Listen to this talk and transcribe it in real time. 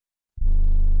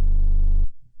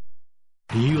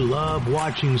Do you love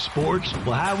watching sports?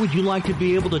 Well, how would you like to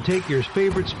be able to take your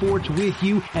favorite sports with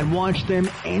you and watch them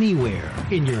anywhere?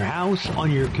 In your house,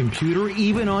 on your computer,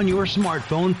 even on your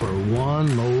smartphone for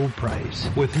one low price.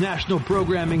 With National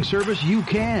Programming Service, you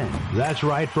can. That's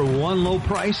right, for one low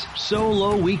price, so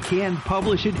low we can't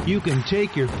publish it, you can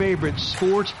take your favorite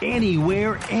sports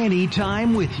anywhere,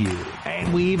 anytime with you.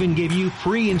 And we even give you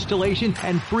free installation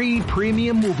and free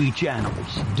premium movie channels.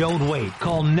 Don't wait.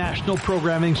 Call National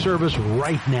Programming Service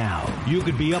right now. You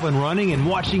could be up and running and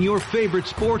watching your favorite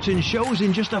sports and shows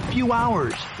in just a few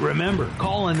hours. Remember,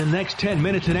 call in the next 10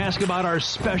 minutes and ask about our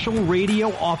special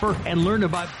radio offer and learn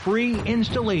about free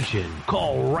installation.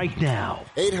 Call right now.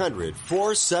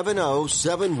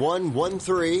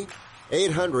 800-470-7113.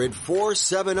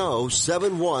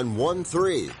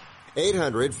 800-470-7113.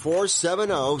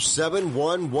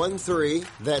 800-470-7113.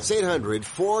 That's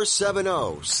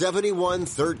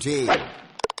 800-470-7113.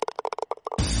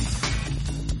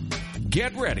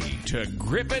 Get ready to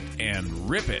grip it and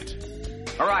rip it.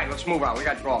 All right, let's move on. We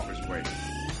got golfers waiting.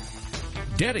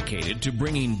 Dedicated to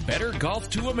bringing better golf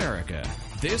to America,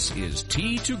 this is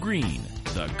Tee to Green,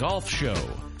 the golf show.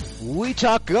 We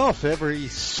talk golf every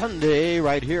Sunday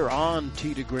right here on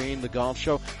Tee to Green, the golf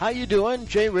show. How you doing?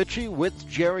 Jay Ritchie with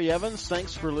Jerry Evans.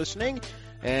 Thanks for listening.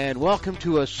 And welcome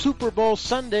to a Super Bowl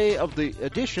Sunday of the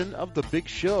edition of The Big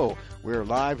Show. We're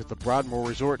live at the Broadmoor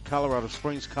Resort, Colorado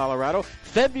Springs, Colorado.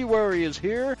 February is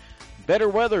here. Better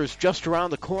weather is just around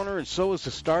the corner, and so is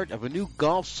the start of a new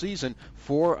golf season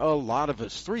for a lot of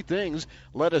us. Three things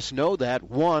let us know that.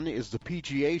 One is the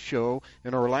PGA show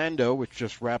in Orlando, which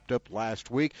just wrapped up last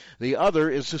week. The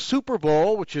other is the Super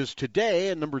Bowl, which is today.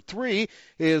 And number three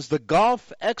is the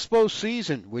Golf Expo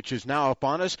season, which is now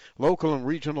upon us. Local and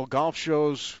regional golf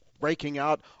shows breaking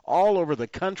out all over the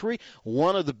country.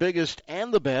 One of the biggest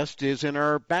and the best is in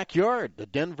our backyard. The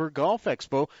Denver Golf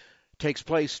Expo takes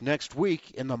place next week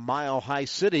in the Mile High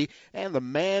City, and the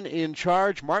man in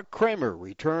charge, Mark Kramer,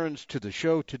 returns to the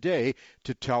show today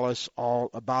to tell us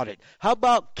all about it. How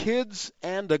about Kids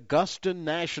and Augusta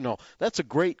National? That's a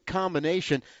great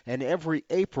combination, and every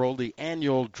April the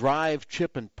annual Drive,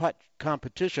 Chip, and Putt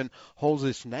competition holds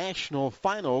its national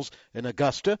finals in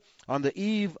Augusta on the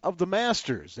eve of the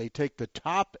Masters. They take the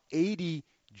top 80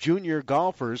 junior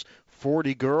golfers,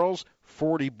 40 girls,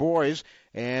 40 boys,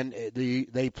 and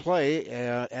they play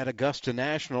at Augusta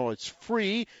National. It's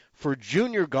free for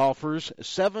junior golfers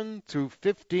 7 through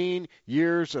 15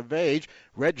 years of age.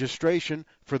 Registration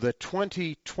for the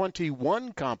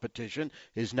 2021 competition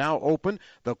is now open.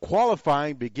 The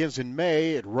qualifying begins in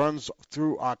May. It runs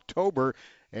through October,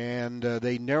 and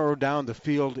they narrow down the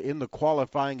field in the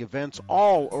qualifying events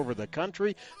all over the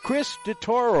country. Chris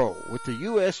DeToro with the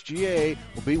USGA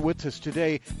will be with us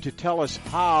today to tell us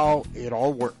how it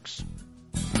all works.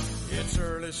 It's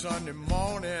early Sunday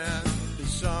morning, the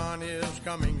sun is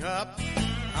coming up.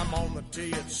 I'm on the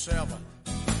tee at 7,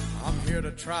 I'm here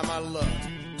to try my luck.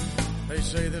 They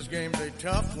say this game's a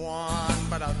tough one,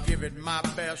 but I'll give it my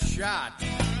best shot.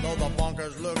 Though the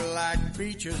bunkers look like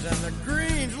beaches and the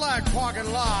greens like parking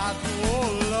lots.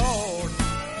 Oh, Lord,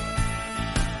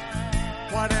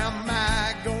 what am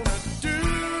I gonna do?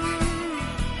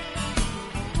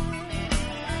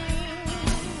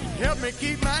 Help me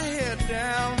keep my head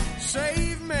down,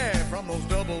 save me from those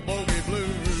double bogey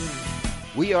blues.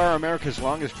 We are America's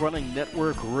longest-running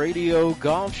network radio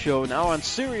golf show, now on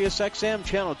Sirius XM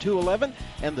Channel 211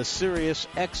 and the Sirius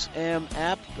XM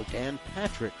app, the Dan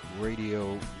Patrick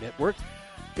Radio Network.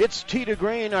 It's Tee to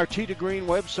Green, our Tee to Green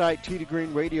website,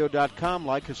 teetogreenradio.com.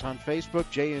 Like us on Facebook.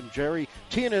 Jay and Jerry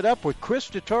teeing it up with Chris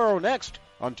DeToro next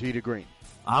on Tee to Green.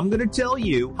 I'm going to tell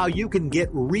you how you can get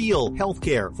real health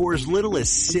care for as little as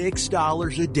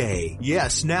 $6 a day.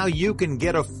 Yes, now you can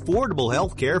get affordable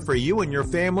health care for you and your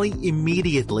family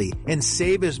immediately and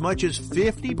save as much as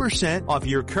 50% off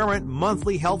your current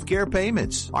monthly health care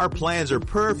payments. Our plans are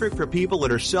perfect for people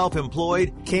that are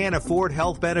self-employed, can't afford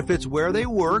health benefits where they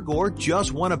work, or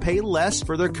just want to pay less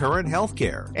for their current health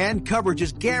care. And coverage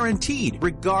is guaranteed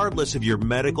regardless of your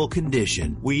medical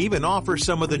condition. We even offer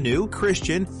some of the new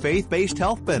Christian faith-based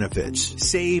health benefits.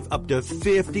 Save up to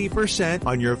 50%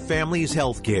 on your family's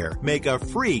health care. Make a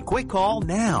free quick call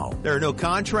now. There are no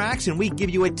contracts, and we give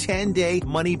you a 10-day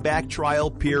money-back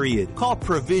trial period. Call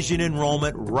Provision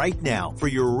Enrollment right now for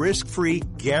your risk-free,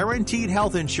 guaranteed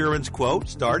health insurance quote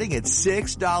starting at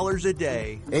 $6 a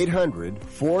day.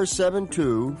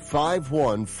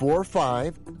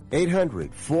 800-472-5145.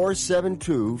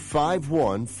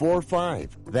 800-472-5145.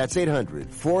 That's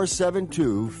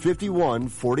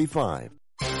 800-472-5145.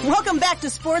 Welcome back to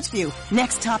Sports View.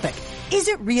 Next topic. Is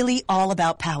it really all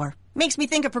about power? Makes me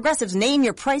think of Progressive's Name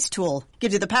Your Price tool.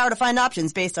 Gives you the power to find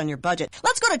options based on your budget.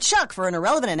 Let's go to Chuck for an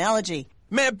irrelevant analogy.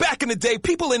 Man, back in the day,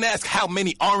 people didn't ask how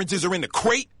many oranges are in the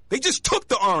crate. They just took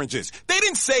the oranges. They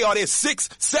didn't say, are there 6,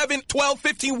 7, 12,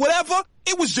 15, whatever.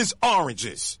 It was just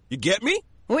oranges. You get me?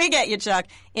 We get you, Chuck.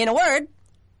 In a word,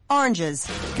 oranges.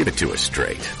 Give it to us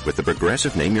straight with the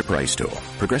Progressive Name Your Price tool.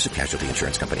 Progressive Casualty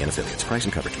Insurance Company and affiliates. Price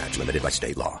and coverage match limited by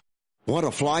state law. Want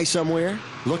to fly somewhere?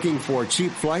 Looking for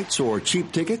cheap flights or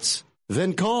cheap tickets?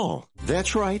 Then call.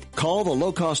 That's right. Call the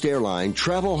low-cost airline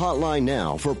travel hotline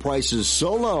now for prices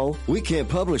so low we can't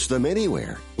publish them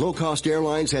anywhere. Low Cost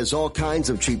Airlines has all kinds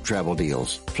of cheap travel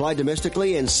deals. Fly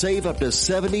domestically and save up to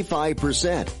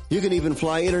 75%. You can even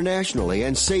fly internationally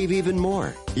and save even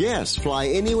more. Yes, fly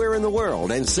anywhere in the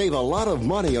world and save a lot of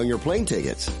money on your plane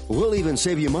tickets. We'll even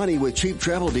save you money with cheap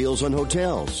travel deals on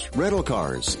hotels, rental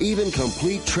cars, even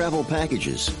complete travel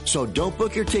packages. So don't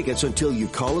book your tickets until you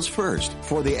call us first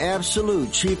for the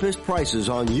absolute cheapest prices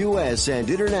on U.S. and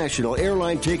international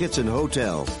airline tickets and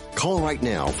hotels. Call right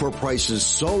now for prices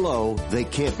so low they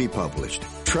can't be published.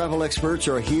 Travel experts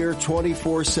are here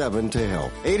 24/7 to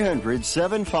help.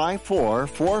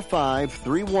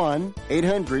 800-754-4531.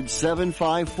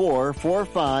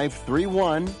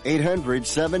 800-754-4531.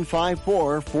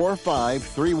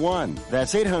 800-754-4531.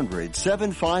 That's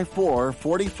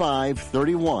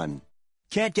 800-754-4531.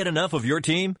 Can't get enough of your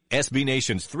team? SB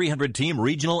Nation's 300-team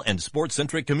regional and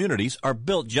sports-centric communities are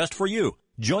built just for you.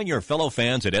 Join your fellow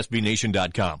fans at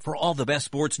SBNation.com for all the best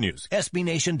sports news.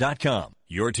 SBNation.com.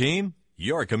 Your team,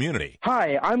 your community.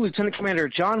 Hi, I'm Lieutenant Commander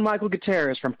John Michael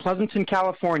Gutierrez from Pleasanton,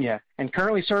 California, and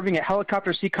currently serving at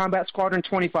Helicopter Sea Combat Squadron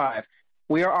 25.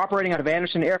 We are operating out of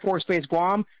Anderson Air Force Base,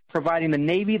 Guam, providing the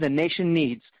Navy the nation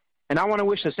needs. And I want to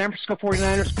wish the San Francisco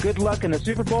 49ers good luck in the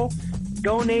Super Bowl.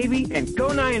 Go Navy and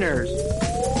go Niners!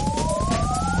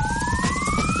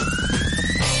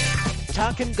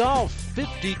 Talking golf,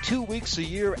 52 weeks a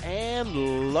year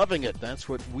and loving it. That's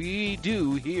what we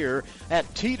do here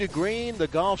at Tee to Green, the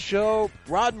golf show,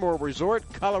 Broadmoor Resort,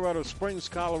 Colorado Springs,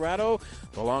 Colorado,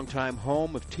 the longtime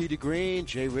home of Tee to Green.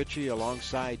 Jay Ritchie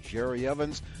alongside Jerry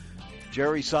Evans.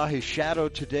 Jerry saw his shadow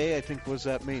today. I think, what does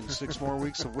that mean? 6 more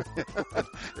weeks away?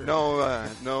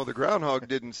 No, the groundhog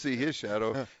didn't see his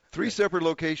shadow. 3 separate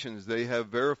locations. They have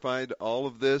verified all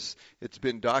of this. It's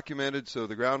been documented, so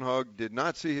the groundhog did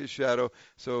not see his shadow.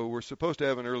 So we're supposed to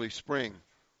have an early spring,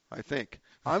 I think.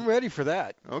 I'm ready for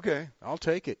that. Okay. I'll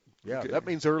take it. Yeah, okay. That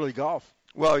means early golf.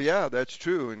 Well, yeah, that's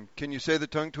true. And can you say the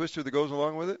tongue twister that goes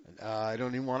along with it? I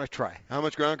don't even want to try. How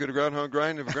much ground could a groundhog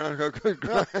grind if a groundhog could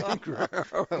grind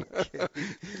ground? Okay.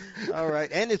 All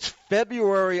right. And it's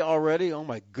February already. Oh,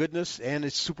 my goodness. And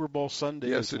it's Super Bowl Sunday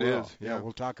yes, as well. Yes, it is. Yeah,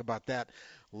 we'll talk about that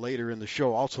later in the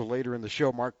show. Also later in the show,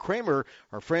 Mark Kramer,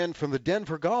 our friend from the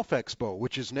Denver Golf Expo,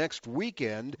 which is next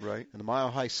weekend in the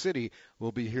Mile High City,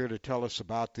 will be here to tell us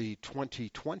about the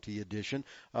 2020 edition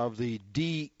of the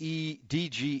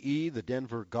DGE, the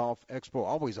Denver Golf Expo.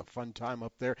 Always a fun time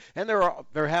up there. And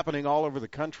they're happening all over the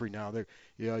country now.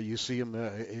 You see them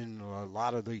in a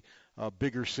lot of the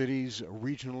bigger cities,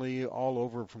 regionally, all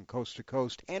over from coast to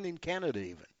coast, and in Canada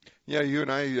even. Yeah, you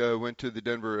and I went to the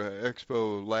Denver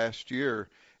Expo last year,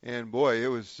 and boy, it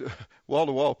was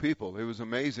wall-to-wall people. It was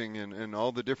amazing, and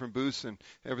all the different booths and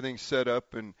everything set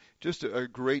up, and just a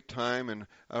great time and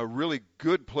a really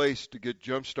good place to get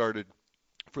jump-started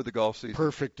for the golf season.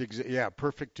 Perfect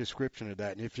description of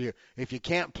that. And if you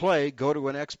can't play, go to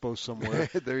an expo somewhere.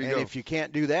 There you go. And if you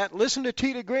can't do that, listen to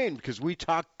Tee to Green, because we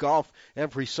talk golf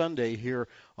every Sunday here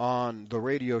on the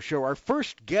radio show. Our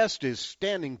first guest is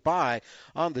standing by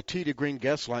on the Tee to Green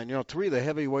guest line. 3 of the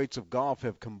heavyweights of golf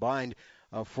have combined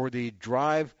for the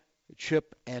drive,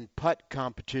 chip, and putt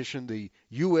competition, the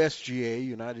USGA,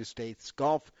 United States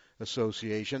Golf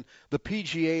Association, the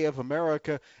PGA of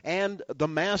America, and the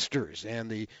Masters. And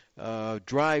the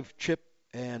drive, chip,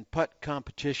 and putt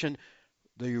competition,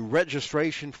 the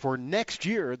registration for next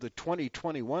year, the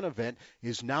 2021 event,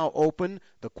 is now open.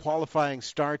 The qualifying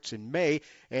starts in May.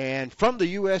 And from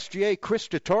the USGA, Chris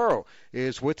Totoro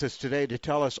is with us today to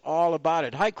tell us all about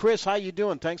it. Hi, Chris. How you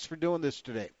doing? Thanks for doing this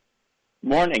today.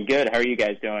 Morning. Good. How are you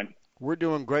guys doing? We're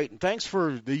doing great, and thanks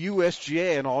for the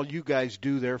USGA and all you guys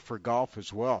do there for golf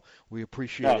as well. We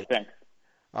appreciate it. Thanks.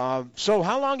 So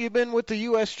how long have you been with the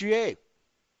USGA?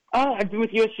 I've been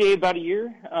with USGA about a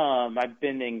year. I've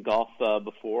been in golf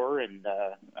before, and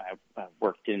I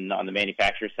worked on the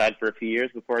manufacturer side for a few years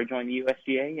before I joined the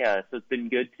USGA. So it's been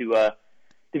good to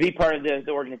be part of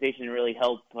the organization and really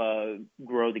help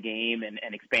grow the game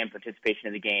and expand participation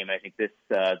in the game. I think this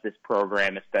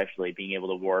program, especially being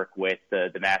able to work with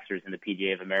the Masters and the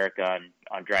PGA of America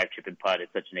on drive, chip, and putt, is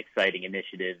such an exciting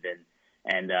initiative,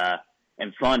 and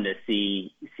fun to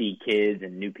see kids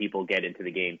and new people get into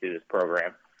the game through this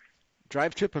program.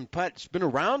 Drive, Chip, and Putt. It's been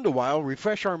around a while.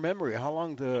 Refresh our memory. How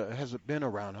long has it been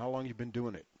around? How long have you been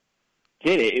doing it?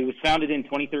 It was founded in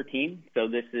 2013, so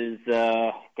this is,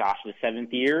 the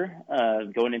 7th year,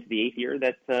 going into the 8th year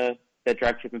that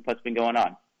Drive, Chip, and Putt's been going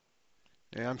on.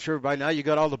 Yeah, I'm sure by now you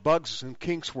got all the bugs and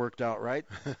kinks worked out, right?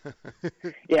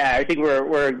 Yeah, I think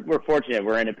we're fortunate.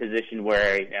 We're in a position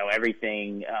where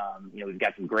everything. We've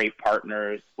got some great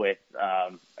partners with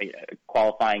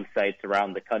qualifying sites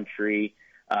around the country.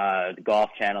 The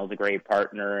Golf Channel is a great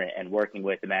partner, and working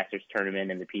with the Masters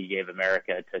Tournament and the PGA of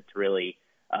America to really,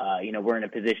 we're in a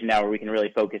position now where we can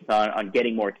really focus on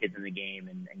getting more kids in the game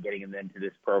and getting them into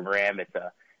this program. It's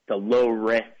a low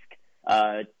risk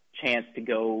chance to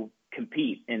go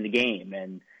compete in the game,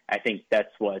 and I think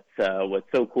that's what's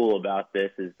so cool about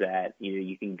this is that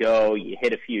you can go, you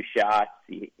hit a few shots,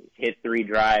 you hit 3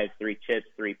 drives, 3 chips,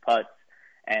 3 putts,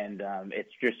 and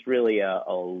it's just really a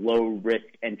low risk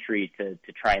entry to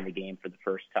trying the game for the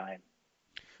first time.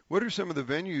 What are some of the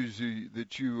venues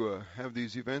that you have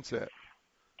these events at?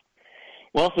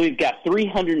 Well, so we've got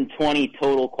 320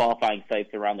 total qualifying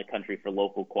sites around the country for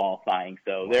local qualifying.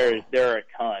 So there are a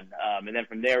ton. And then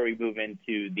from there we move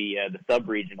into the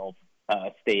sub-regional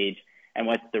stage. And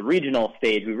with the regional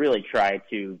stage, we really try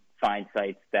to find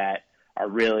sites that are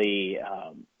really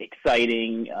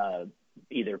exciting,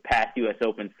 either past U.S.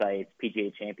 Open sites,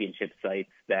 PGA Championship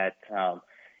sites that are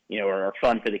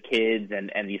fun for the kids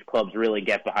and these clubs really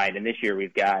get behind. And this year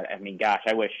we've got, I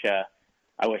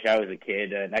wish I was a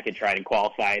kid and I could try and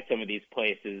qualify at some of these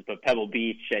places, but Pebble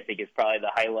Beach, I think, is probably the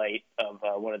highlight of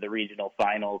one of the regional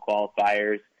final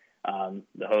qualifiers,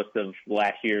 the host of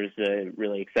last year's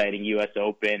really exciting U.S.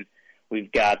 Open.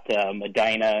 We've got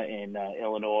Medina in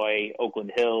Illinois,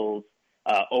 Oakland Hills,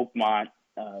 Oakmont,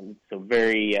 so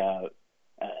very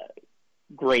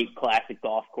great classic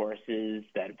golf courses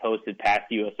that have hosted past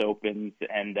U.S. Opens,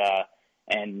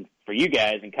 and for you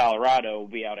guys in Colorado, we'll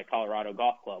be out at Colorado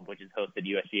Golf Club, which has hosted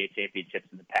USGA championships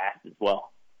in the past as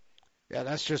well. Yeah,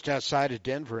 that's just outside of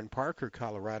Denver in Parker,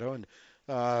 Colorado, and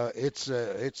it's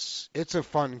a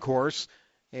fun course,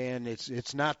 and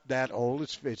it's not that old.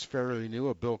 It's fairly new.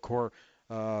 A Bill Core,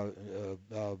 Ben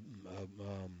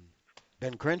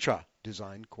Crenshaw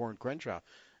designed. Corin Crenshaw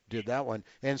did that one,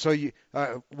 and so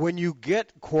when you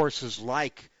get courses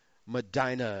like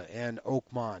Medina and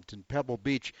Oakmont and Pebble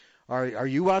Beach. Are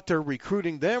you out there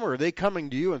recruiting them, or are they coming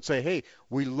to you and say, hey,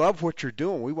 we love what you're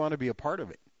doing, we want to be a part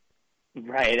of it?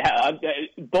 Right.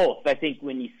 Both. I think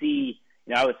when you see,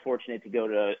 I was fortunate to go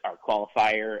to our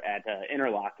qualifier at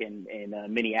Interlock in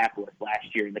Minneapolis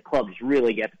last year, and the club just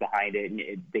really gets behind it,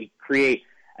 and they create,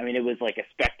 it was like a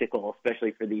spectacle,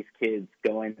 especially for these kids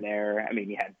going there.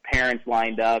 You had parents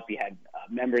lined up, you had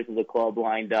members of the club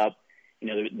lined up.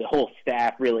 The whole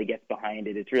staff really gets behind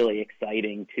it. It's really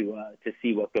exciting to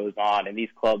see what goes on. And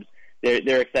these clubs,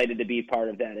 they're excited to be part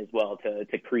of that as well,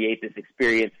 to create this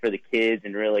experience for the kids,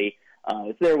 and really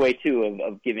it's their way too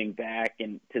of giving back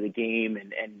to the game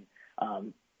and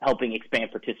helping expand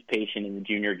participation in the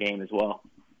junior game as well.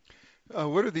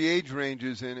 What are the age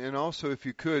ranges, and also, if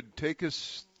you could, take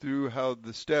us through how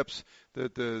the steps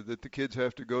that the kids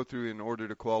have to go through in order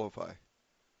to qualify?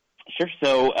 Sure.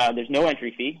 So there's no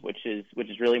entry fee, which is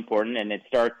really important, and it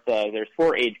starts. There's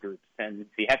 4 age groups, and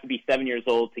so you have to be 7 years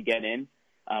old to get in,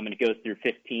 and it goes through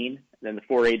 15. Then the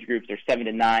 4 age groups are 7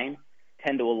 to 9,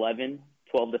 10 to 11,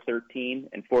 12 to 13,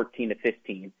 and 14 to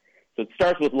 15. So it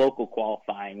starts with local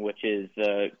qualifying, which is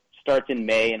starts in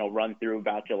May and will run through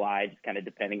about July, just kind of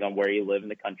depending on where you live in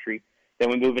the country. Then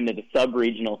we move into the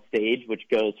sub-regional stage, which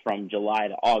goes from July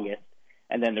to August,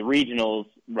 and then the regionals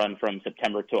run from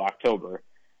September to October.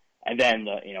 And then,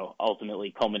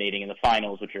 ultimately culminating in the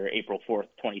finals, which are April 4th,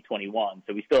 2021.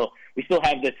 So we still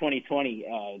have the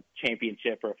 2020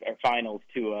 championship or finals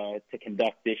to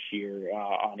conduct this year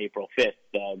on April 5th,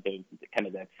 the kind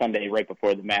of that Sunday right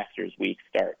before the Masters week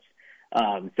starts.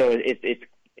 So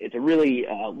it's a really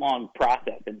long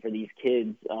process, and for these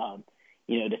kids,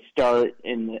 to start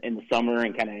in the summer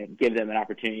and kind of give them an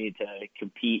opportunity to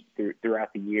compete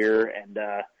throughout the year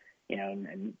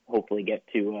and hopefully get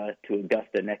to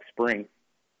Augusta next spring.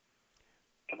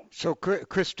 So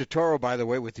Chris Totoro, by the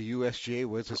way, with the USGA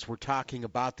with us, we're talking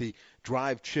about the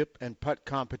drive, chip, and putt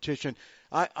competition.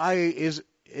 Is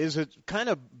it kind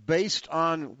of based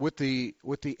on what the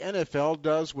NFL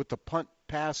does with the punt,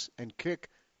 pass, and kick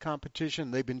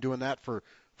competition? They've been doing that for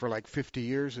like 50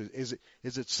 years. Is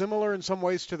it similar in some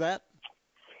ways to that?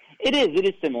 It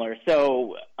is similar.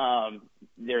 So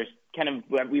there's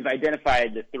we've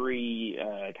identified the 3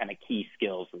 kind of key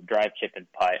skills of drive, chip, and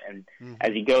putt. And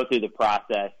as you go through the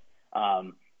process,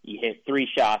 you hit 3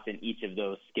 shots in each of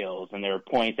those skills, and there are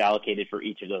points allocated for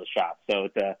each of those shots. So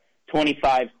it's a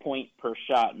 25 point per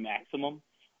shot maximum,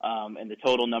 and the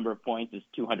total number of points is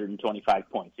 225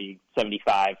 points. So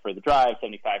 75 for the drive,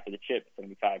 75 for the chip,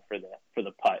 75 for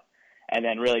the putt. And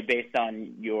then really based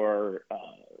on your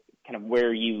kind of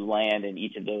where you land in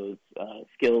each of those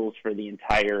skills for the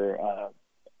entire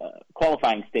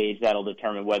qualifying stage, that'll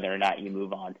determine whether or not you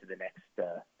move on to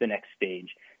the next stage.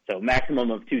 So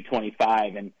maximum of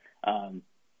 225, and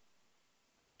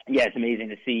it's amazing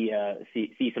to see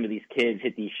some of these kids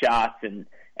hit these shots, and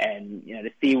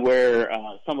to see where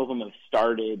some of them have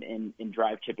started in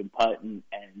drive, chip, and putt, and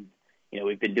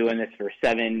we've been doing this for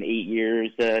 7-8 years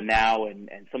now, and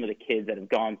some of the kids that have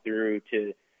gone through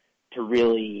to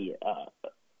really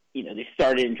they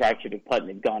started in drive, chip, and putt, and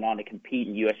they've gone on to compete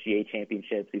in USGA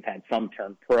championships. We've had some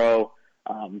turn pro.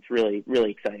 It's really,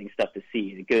 really exciting stuff to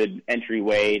see. A good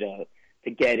entryway to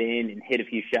get in and hit a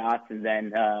few shots, and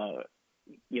then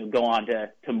go on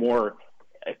to more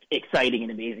exciting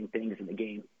and amazing things in the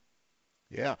game.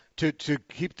 Yeah, to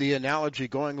keep the analogy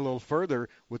going a little further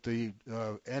with the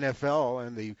NFL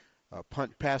and the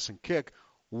punt, pass, and kick,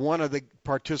 one of the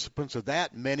participants of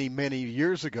that many, many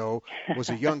years ago was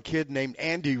a young kid named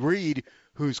Andy Reid,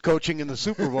 who's coaching in the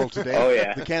Super Bowl today. Oh,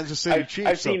 yeah. The Kansas City Chiefs.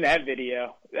 I've seen that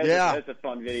video. That's a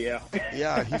fun video.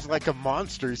 Yeah, he's like a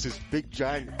monster. He's this big,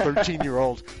 giant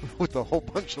 13-year-old with a whole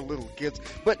bunch of little kids.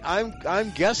 But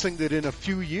I'm guessing that in a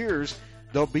few years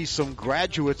there'll be some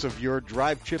graduates of your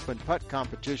drive, chip, and putt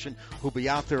competition who'll be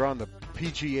out there on the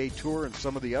PGA Tour and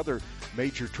some of the other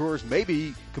major tours,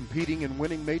 maybe competing and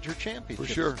winning major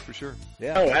championships. For sure.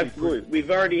 Yeah. Oh, absolutely.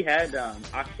 We've already had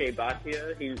Akshay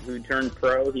Bhatia, who turned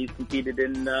pro. He's competed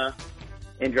in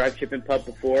drive, chip, and putt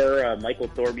before. Michael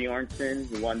Thorbjornsen,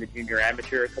 who won the junior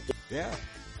amateur a couple. Yeah.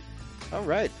 All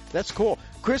right. That's cool.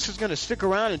 Chris is going to stick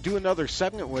around and do another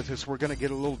segment with us. We're going to get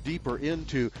a little deeper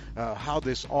into how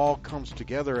this all comes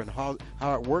together and how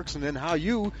it works, and then how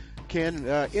you can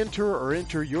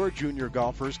enter your junior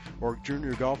golfers or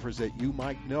junior golfers that you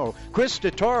might know. Chris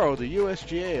DeToro, the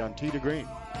USGA on Tee to Green.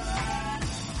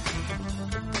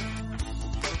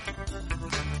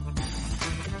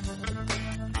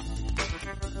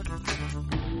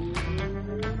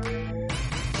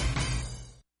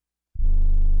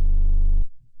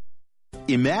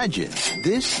 Imagine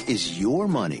this is your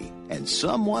money and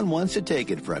someone wants to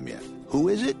take it from you. Who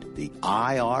is it? The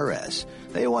IRS.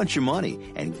 They want your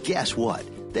money, and guess what?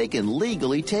 They can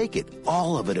legally take it,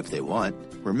 all of it if they want.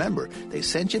 Remember, they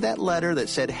sent you that letter that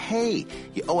said, hey,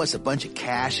 you owe us a bunch of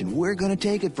cash and we're going to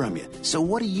take it from you. So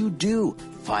what do?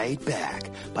 Fight back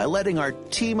by letting our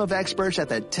team of experts at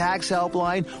the Tax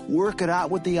Helpline work it out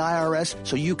with the IRS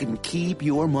so you can keep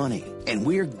your money. And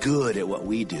we're good at what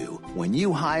we do. When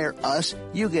you hire us,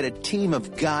 you get a team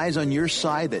of guys on your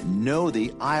side that know the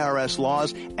IRS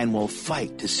laws and will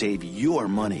fight to save your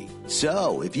money.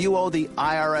 So, if you owe the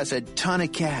IRS a ton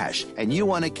of cash and you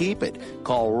want to keep it,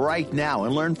 call right now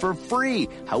and learn for free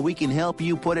how we can help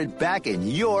you put it back in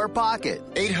your pocket.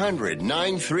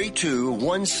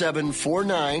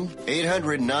 800-932-1749.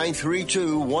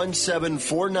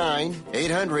 800-932-1749.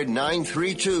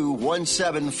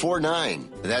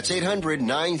 800-932-1749. That's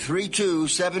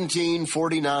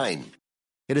 800-932-1749.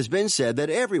 It has been said that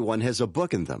everyone has a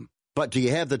book in them. But do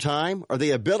you have the time or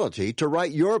the ability to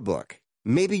write your book?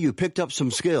 Maybe you picked up some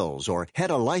skills or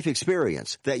had a life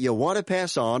experience that you want to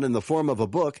pass on in the form of a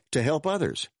book to help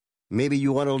others. Maybe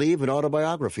you want to leave an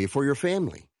autobiography for your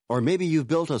family. Or maybe you've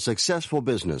built a successful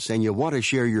business and you want to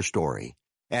share your story.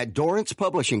 At Dorrance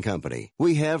Publishing Company,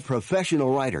 we have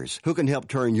professional writers who can help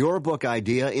turn your book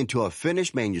idea into a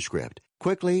finished manuscript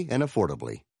quickly and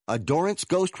affordably. A Dorrance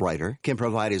ghostwriter can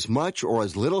provide as much or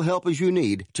as little help as you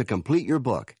need to complete your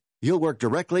book. You'll work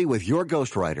directly with your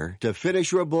ghostwriter to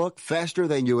finish your book faster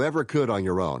than you ever could on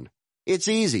your own. It's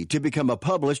easy to become a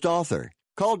published author.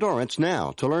 Call Dorrance now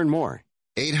to learn more.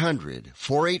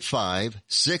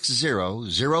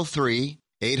 800-485-6003.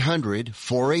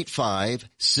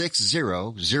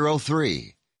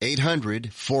 800-485-6003.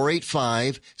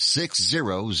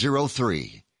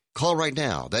 800-485-6003. Call right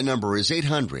now. That number is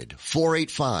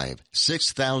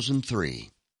 800-485-6003.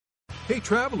 Hey,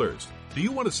 travelers. Do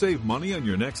you want to save money on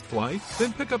your next flight?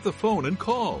 Then pick up the phone and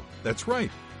call. That's right,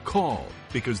 call,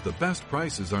 because the best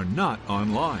prices are not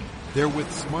online. They're with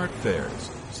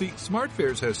SmartFares. See,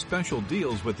 SmartFares has special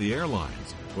deals with the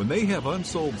airlines. When they have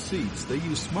unsold seats, they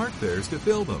use SmartFares to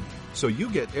fill them. So you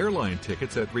get airline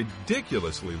tickets at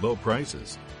ridiculously low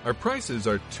prices. Our prices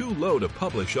are too low to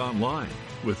publish online.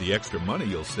 With the extra money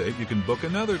you'll save, you can book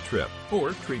another trip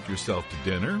or treat yourself to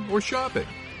dinner or shopping.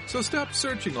 So stop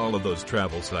searching all of those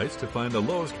travel sites to find the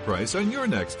lowest price on your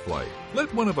next flight.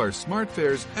 Let one of our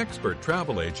SmartFares expert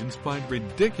travel agents find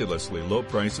ridiculously low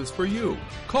prices for you.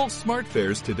 Call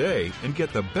SmartFares today and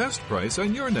get the best price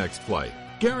on your next flight.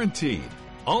 Guaranteed.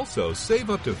 Also, save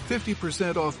up to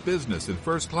 50% off business and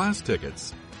first class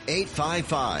tickets.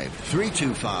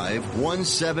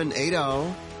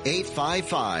 855-325-1780.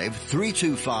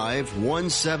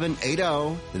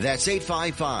 855-325-1780. That's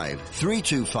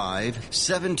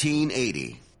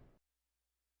 855-325-1780.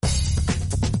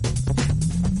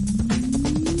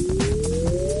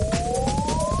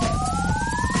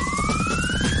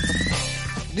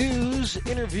 News,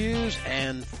 interviews,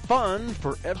 and fun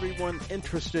for everyone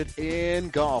interested in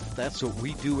golf. That's what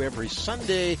we do every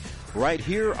Sunday right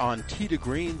here on Tee to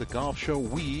Green, the golf show.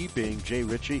 We, being Jay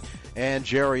Ritchie and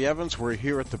Jerry Evans, we're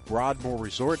here at the Broadmoor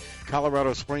Resort,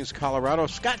 Colorado Springs, Colorado.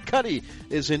 Scott Cuddy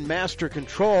is in master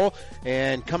control,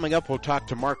 and coming up we'll talk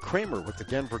to Mark Kramer with the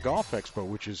Denver Golf Expo,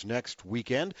 which is next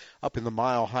weekend up in the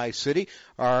Mile High City.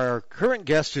 Our current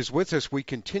guest is with us. We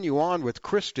continue on with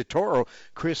Chris DeToro.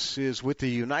 Chris is with the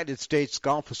United States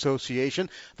Golf Association.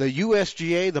 The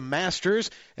USGA, the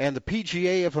Masters, and the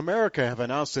PGA of America have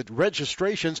announced that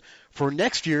registrations for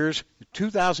next year's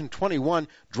 2021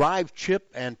 drive, chip,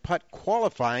 and putt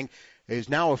qualifying is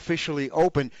now officially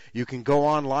open. You can go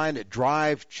online at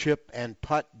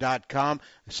drivechipandputt.com.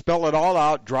 Spell it all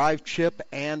out,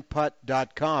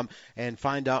 drivechipandputt.com, and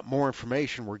find out more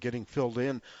information. We're getting filled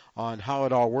in on how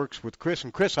it all works with Chris.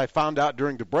 And Chris, I found out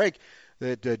during the break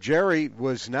that Jerry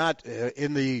was not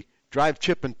in the drive,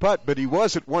 chip, and putt, but he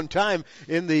was at one time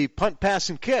in the punt, pass,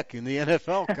 and kick in the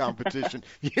NFL competition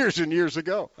years and years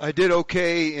ago. I did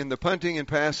okay in the punting and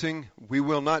passing. We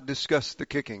will not discuss the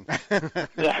kicking. Okay.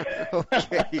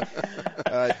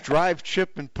 Drive,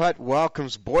 chip, and putt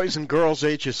welcomes boys and girls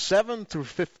ages 7 through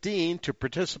 15 to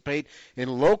participate in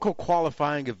local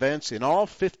qualifying events in all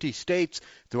 50 states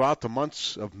throughout the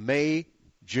months of May,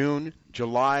 June,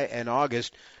 July, and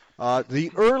August. The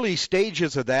early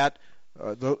stages of that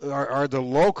are the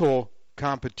local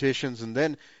competitions, and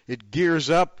then it gears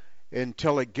up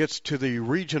until it gets to the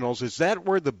regionals. Is that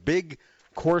where the big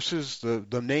courses,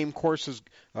 the name courses,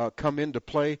 come into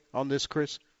play on this,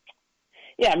 Chris?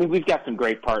 Yeah, I mean, we've got some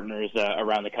great partners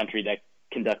around the country that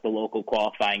conduct the local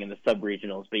qualifying and the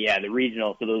sub-regionals. But, yeah, the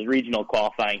regional, so those regional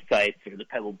qualifying sites are the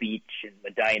Pebble Beach and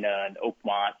Medina and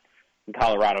Oakmont and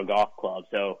Colorado Golf Club,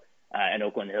 so and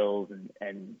Oakland Hills,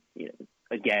 and you know,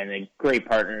 again, great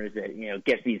partners that, you know,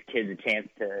 get these kids a chance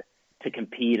to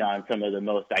compete on some of the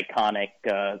most iconic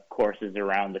courses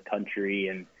around the country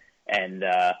and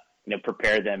you know,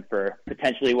 prepare them for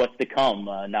potentially what's to come,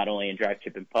 not only in drive,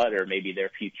 chip, and putt, or maybe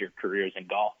their future careers in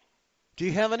golf. Do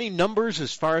you have any numbers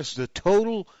as far as the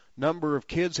total number of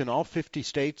kids in all 50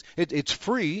 states? It's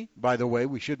free, by the way.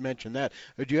 We should mention that.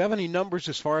 Do you have any numbers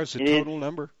as far as the total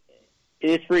number?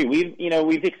 It is free.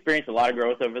 We've experienced a lot of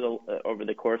growth over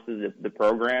the course of the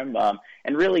program,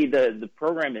 and really the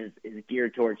program is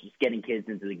geared towards just getting kids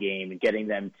into the game and getting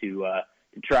them to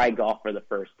try golf for the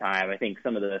first time. I think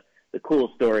some of the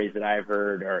cool stories that I've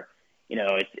heard are, you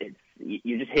know, it's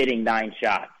you're just hitting 9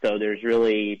 shots, so there's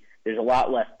a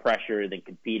lot less pressure than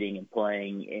competing and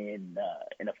playing in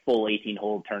a full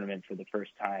 18-hole tournament for the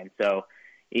first time. So,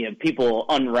 you know, people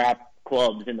unwrap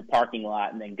clubs in the parking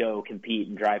lot and then go compete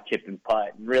and drive, chip, and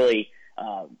putt. And really,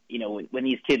 you know, when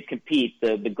these kids compete,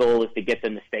 the goal is to get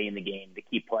them to stay in the game, to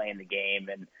keep playing the game.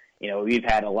 And, you know, we've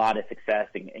had a lot of success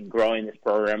in growing this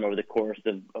program over the course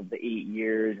of the 8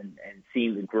 years and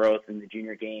seeing the growth in the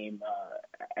junior game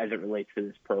as it relates to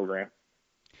this program.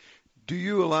 Do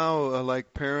you allow,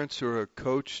 like, parents or a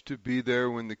coach to be there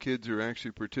when the kids are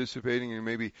actually participating, and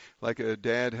maybe like a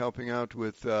dad helping out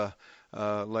with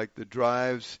like the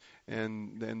drives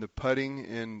and the putting?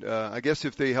 And I guess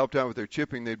if they helped out with their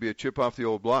chipping, they'd be a chip off the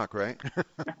old block, right?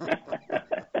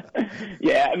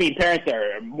 Yeah, I mean, parents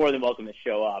are more than welcome to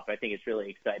show up. I think it's really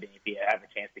exciting if you have a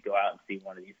chance to go out and see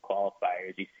one of these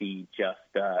qualifiers. You see just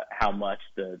how much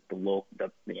the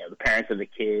parents of the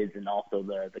kids and also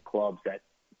the clubs that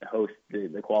host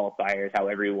the qualifiers, how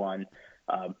everyone,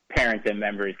 parents and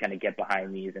members, kind of get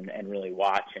behind these and really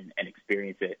watch and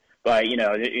experience it. But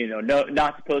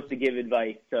not supposed to give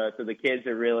advice. So the kids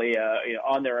are really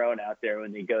on their own out there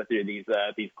when they go through these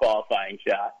qualifying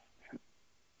shots.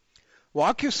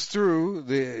 Walk us through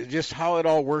just how it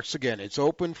all works again. It's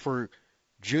open for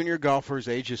junior golfers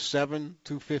ages 7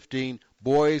 through 15,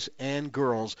 boys and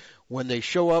girls. When they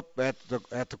show up at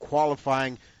the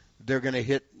qualifying, they're going to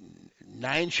hit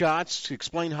 9 shots.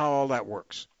 Explain how all that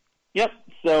works. Yep.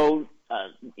 So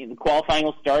the qualifying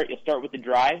will start. You'll start with the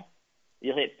drive.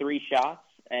 You'll hit 3 shots,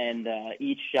 and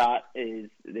each shot there's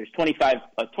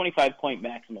a 25 point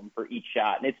maximum for each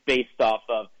shot, and it's based off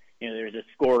of, there's a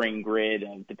scoring grid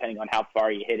depending on how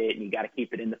far you hit it, and you got to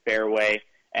keep it in the fairway,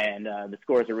 and the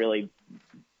scores are really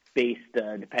based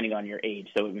depending on your age,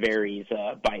 so it varies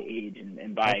by age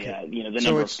and by the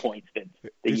number of points that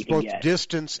you can get. It's both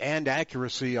distance and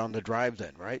accuracy on the drive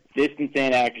then, right? Distance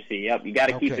and accuracy, yep. You got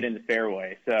to keep it in the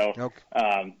fairway, so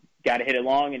got to hit it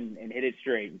long and hit it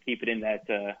straight and keep it in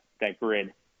that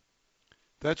grid.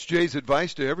 That's Jay's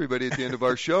advice to everybody at the end of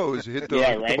our show: is hit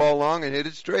the ball long and hit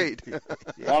it straight.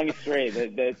 Long and straight.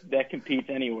 That competes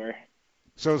anywhere.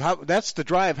 So that's the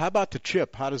drive. How about the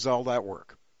chip? How does all that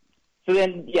work? So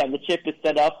then, the chip is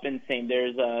set up, and same.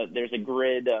 There's a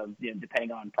grid of,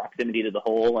 depending on proximity to the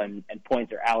hole, and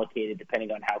points are allocated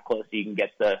depending on how close you can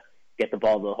get the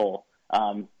ball to the hole.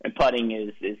 And putting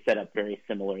is set up very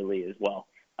similarly as well,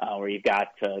 where you've got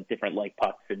different leg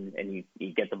putts, and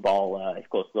you get the ball as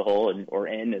close to the hole or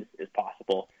in as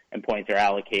possible, and points are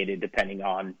allocated depending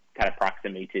on kind of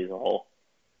proximity to the hole.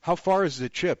 How far is the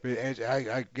chip?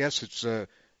 I guess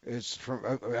it's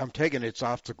from. I'm taking it's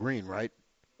off the green, right?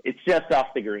 It's just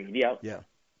off the green, Yeah.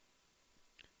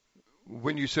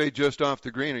 When you say just off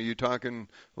the green, are you talking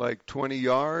like 20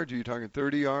 yards? Are you talking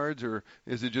 30 yards? Or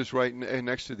is it just right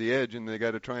next to the edge and they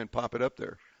got to try and pop it up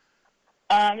there?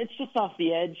 It's just off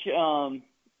the edge, so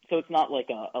it's not like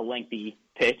a lengthy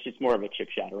pitch. It's more of a chip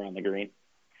shot around the green.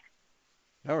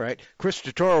 All right. Chris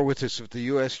Totoro with us with the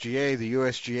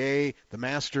USGA, the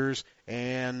Masters,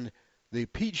 and the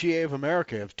PGA of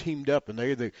America have teamed up, and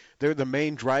they're the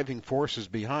main driving forces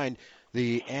behind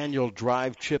the annual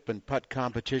drive, chip, and putt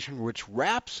competition, which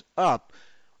wraps up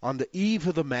on the eve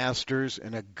of the Masters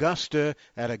in Augusta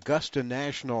at Augusta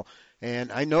National.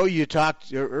 And I know you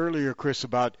talked earlier, Chris,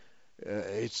 about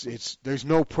there's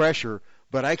no pressure,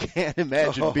 but I can't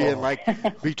imagine being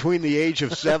like between the age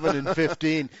of 7 and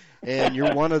 15, and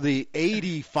you're one of the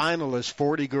 80 finalists,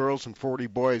 40 girls and 40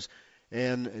 boys.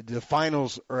 And the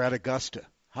finals are at Augusta.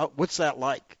 What's that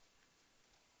like?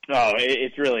 Oh,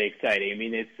 it's really exciting. I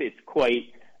mean, it's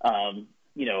quite,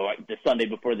 the Sunday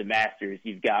before the Masters,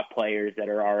 you've got players that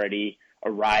are already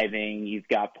arriving. You've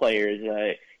got players,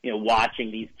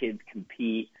 watching these kids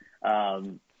compete.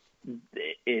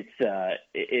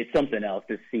 It's something else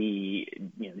to see,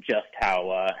 just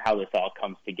how this all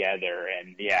comes together.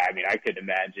 And yeah, I mean, I could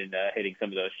imagine hitting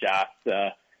some of those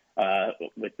shots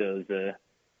with those.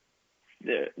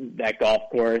 That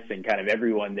golf course and kind of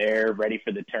everyone there ready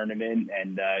for the tournament,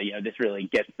 and this really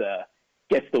gets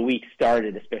the week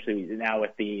started, especially now with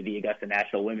the Augusta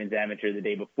National Women's Amateur the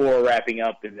day before wrapping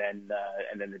up, and then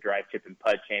the Drive, Chip, and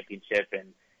Putt Championship,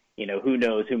 and who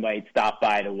knows who might stop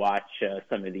by to watch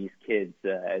some of these kids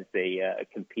as they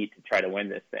compete to try to win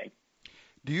this thing.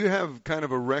 Do you have kind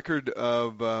of a record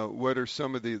of what are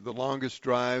some of the longest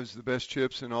drives, the best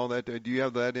chips, and all that? Do you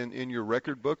have that in your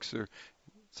record books or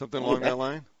something along that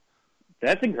line?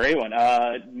 That's a great one.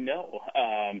 No.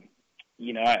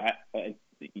 I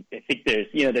think there's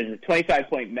a 25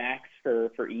 point max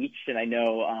for each, and I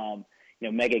know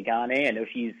Mega Gane, I know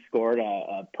she's scored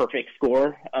a perfect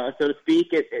score, so to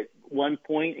speak, at one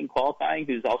point in qualifying,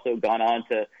 who's also gone on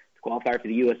to qualify for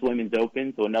the U.S. Women's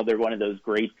Open, so another one of those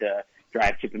great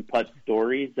drive, chip, and putt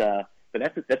stories. But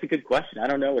that's a good question. I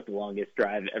don't know what the longest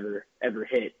drive ever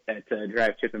hit at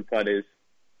drive, chip, and putt is.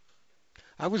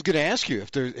 I was going to ask you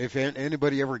if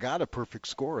anybody ever got a perfect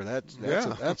score.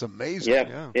 That's amazing.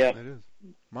 Yeah, it is.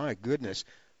 My goodness.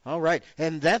 All right,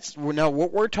 and now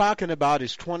what we're talking about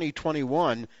is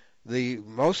 2021.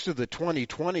 Most of the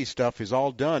 2020 stuff is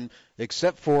all done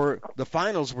except for the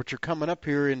finals, which are coming up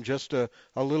here in just a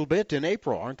little bit in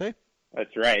April, aren't they?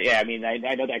 That's right. Yeah, I mean,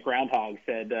 I know that Groundhog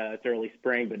said it's early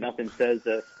spring, but nothing says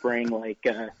spring like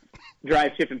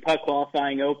drive, chip, and putt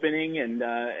qualifying opening and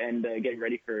getting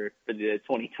ready for the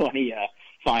 2020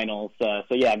 finals. So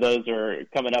yeah, those are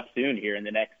coming up soon here in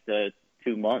the next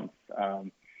 2 months.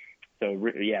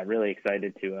 Really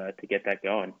excited to get that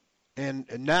going. And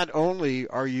not only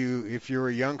are you, if you're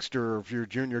a youngster or if you're a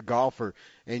junior golfer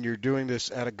and you're doing this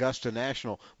at Augusta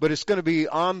National, but it's going to be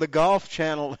on the Golf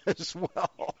Channel as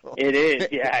well. It is,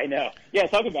 yeah, I know. Yeah,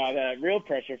 talk about real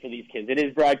pressure for these kids. It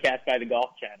is broadcast by the Golf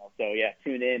Channel, so yeah,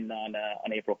 tune in on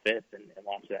April 5th and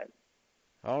watch that.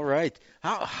 All right.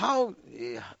 How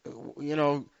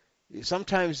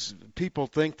sometimes people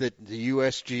think that the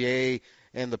USGA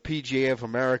and the PGA of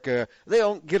America, they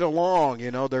don't get along.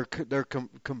 They're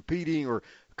competing or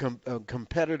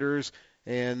competitors,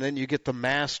 and then you get the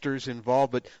Masters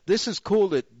involved. But this is cool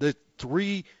that the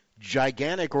three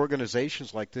gigantic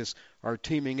organizations like this are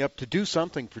teaming up to do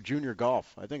something for junior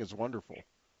golf. I think it's wonderful.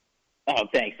 Oh,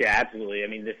 thanks. Yeah, absolutely. I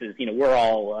mean, this is, we're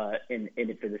all in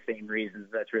it for the same reasons.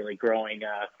 That's really growing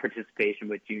participation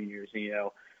with juniors. We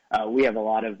have a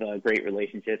lot of great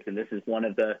relationships, and this is one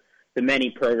of the many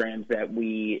programs that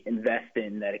we invest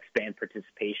in that expand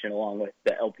participation, along with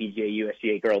the LPGA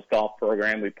USGA Girls Golf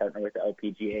Program. We partner with the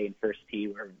LPGA and First Tee,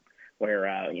 where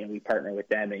we partner with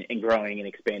them in growing and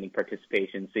expanding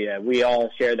participation. So, yeah, we all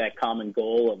share that common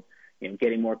goal of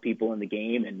getting more people in the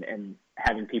game and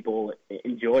having people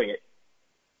enjoy it.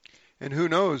 And who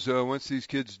knows, once these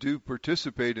kids do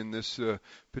participate in this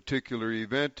particular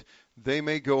event, they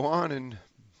may go on and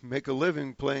make a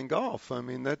living playing golf. I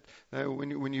mean, that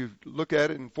when you look at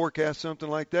it and forecast something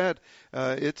like that,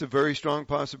 it's a very strong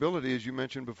possibility, as you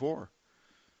mentioned before.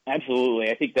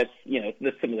 Absolutely. I think that's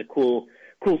some of the cool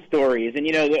stories. And,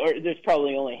 there's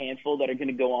probably only a handful that are going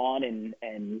to go on and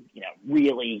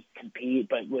really compete.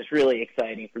 But what's really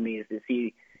exciting for me is to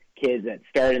see kids that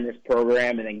start in this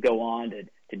program and then go on to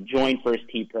join First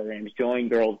Tee programs, join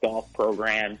girls golf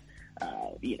programs,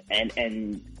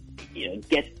 and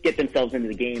get themselves into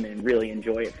the game and really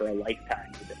enjoy it for a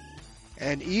lifetime.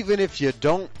 And even if you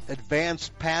don't advance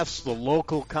past the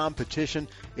local competition,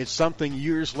 it's something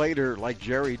years later, like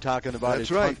Jerry talking about his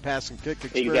punt, pass, and kick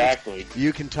experience, exactly,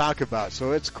 you can talk about.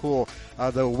 So it's cool.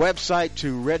 The website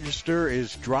to register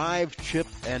is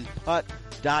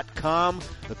drivechipandputt.com.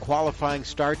 The qualifying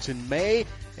starts in May.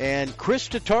 And Chris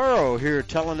Totaro here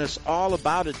telling us all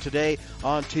about it today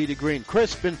on Tee to Green.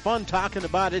 Chris, been fun talking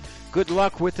about it. Good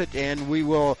luck with it, and we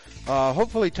will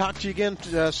hopefully talk to you again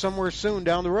somewhere soon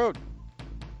down the road.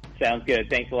 Sounds good.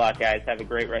 Thanks a lot, guys. Have a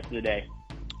great rest of the day.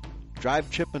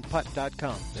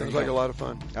 DriveChipandPutt.com. Sounds like a lot of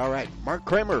fun. All right. Mark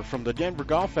Kramer from the Denver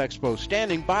Golf Expo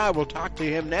standing by. We'll talk to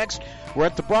him next. We're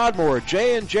at the Broadmoor.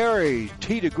 Jay and Jerry,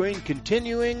 Tee to Green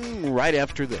continuing right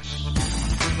after this.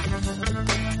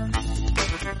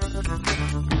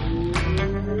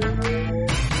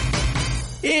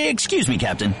 Excuse me,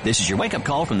 Captain. This is your wake-up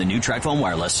call from the new TracFone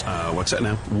Wireless. What's that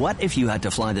now? What if you had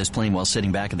to fly this plane while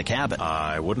sitting back in the cabin?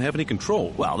 I wouldn't have any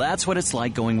control. Well, that's what it's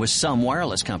like going with some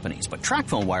wireless companies, but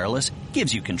TracFone Wireless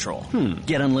gives you control.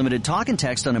 Get unlimited talk and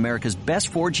text on America's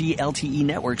best 4G LTE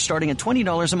network starting at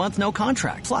 $20 a month, no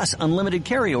contract. Plus, unlimited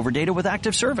carryover data with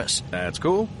active service. That's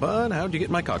cool, but how'd you get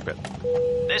in my cockpit?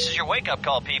 This is your wake-up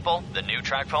call, people. The new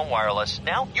TracFone Wireless.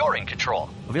 Now you're in control.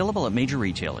 Available at major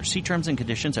retailers. See terms and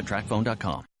conditions at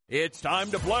TracFone.com. It's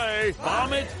time to play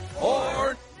Vomit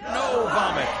or No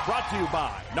Vomit. Brought to you by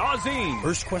Nauzene.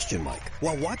 First question, Mike.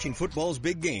 While watching football's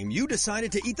big game, you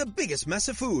decided to eat the biggest mess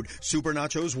of food. Super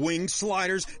nachos, wings,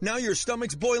 sliders. Now your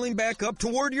stomach's boiling back up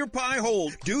toward your pie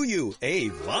hole. Do you A,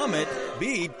 vomit,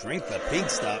 B, drink the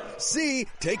pink stuff, C,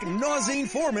 take Nauzene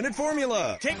 4-Minute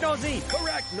Formula? Take Nauzene.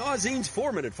 Correct. Nauzene's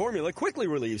 4-Minute Formula quickly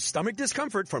relieves stomach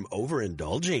discomfort from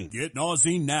overindulging. Get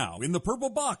Nauzene now in the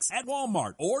purple box at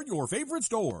Walmart or your favorite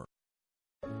store.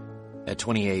 At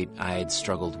 28, I had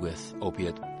struggled with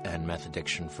opiate and meth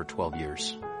addiction for 12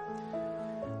 years.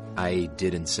 I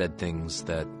did and said things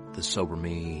that the sober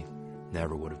me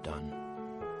never would have done.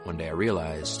 One day I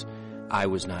realized I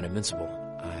was not invincible.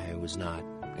 I was not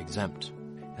exempt.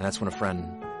 And that's when a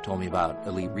friend told me about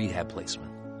Elite Rehab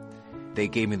Placement. They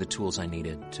gave me the tools I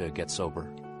needed to get sober,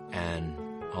 and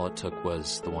all it took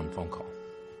was the one phone call.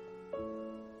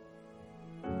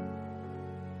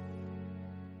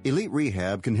 Elite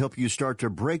Rehab can help you start to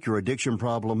break your addiction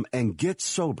problem and get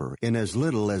sober in as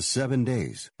little as 7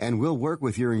 days. And we'll work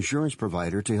with your insurance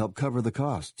provider to help cover the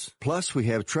costs. Plus, we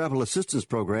have travel assistance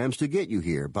programs to get you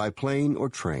here by plane or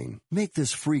train. Make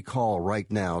this free call right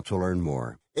now to learn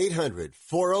more.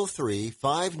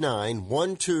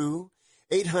 800-403-5912.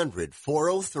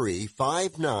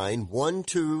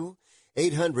 800-403-5912.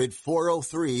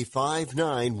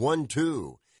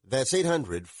 800-403-5912. That's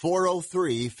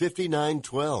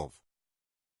 800-403-5912.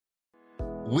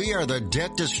 We are the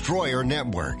Debt Destroyer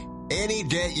Network. Any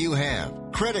debt you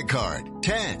have, credit card,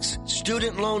 tax,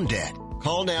 student loan debt,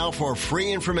 call now for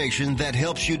free information that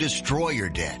helps you destroy your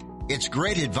debt. It's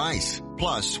great advice.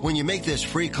 Plus, when you make this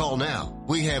free call now,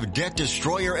 we have Debt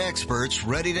Destroyer experts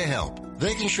ready to help.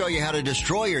 They can show you how to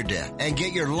destroy your debt and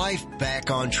get your life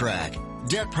back on track.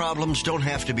 Debt problems don't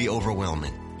have to be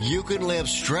overwhelming. You can live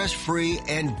stress-free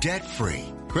and debt-free.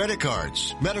 Credit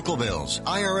cards, medical bills,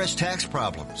 IRS tax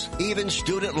problems, even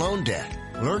student loan debt.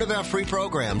 Learn about free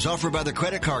programs offered by the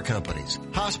credit card companies,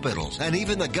 hospitals, and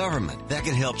even the government that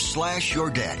can help slash your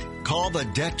debt. Call the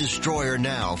Debt Destroyer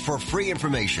now for free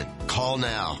information. Call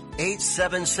now.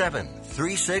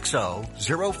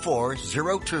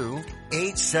 877-360-0402.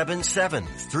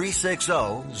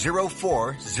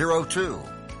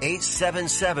 877-360-0402.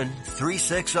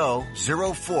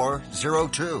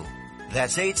 877-360-0402.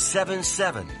 That's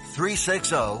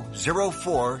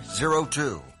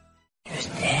 877-360-0402.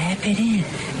 Just tap it in.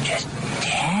 Just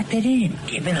tap it in.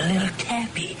 Give it a little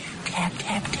tappy. Tap,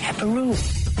 tap, tap-a-roo.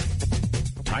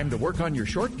 Time to work on your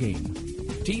short game.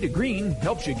 Tee to Green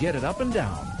helps you get it up and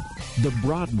down. The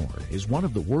Broadmoor is one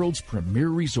of the world's premier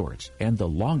resorts and the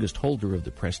longest holder of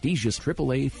the prestigious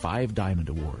AAA 5 Diamond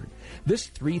Award. This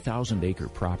 3,000-acre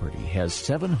property has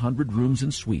 700 rooms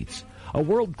and suites, a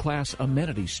world-class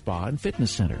amenity spa and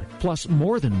fitness center, plus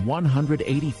more than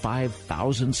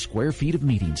 185,000 square feet of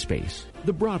meeting space.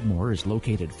 The Broadmoor is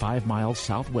located 5 miles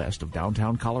southwest of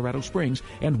downtown Colorado Springs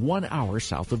and 1 hour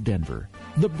south of Denver.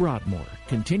 The Broadmoor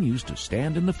continues to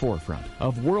stand in the forefront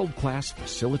of world-class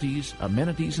facilities,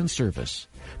 amenities, and service,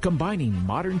 combining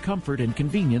modern comfort and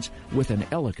convenience with an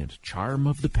elegant charm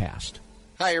of the past.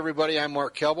 Hi, everybody. I'm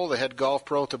Mark Kelble, the head golf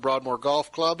pro at the Broadmoor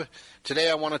Golf Club. Today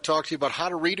I want to talk to you about how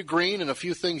to read a green and a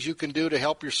few things you can do to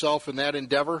help yourself in that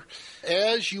endeavor.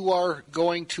 As you are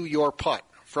going to your putt,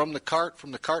 from the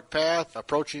cart path,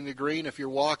 approaching the green if you're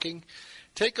walking,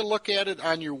 take a look at it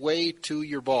on your way to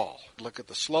your ball. Look at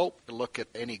the slope, look at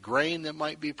any grain that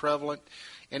might be prevalent,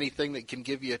 anything that can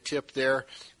give you a tip there.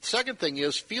 The second thing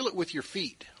is feel it with your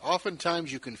feet.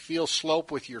 Oftentimes you can feel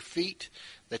slope with your feet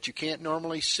that you can't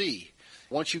normally see.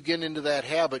 Once you get into that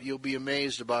habit, you'll be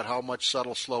amazed about how much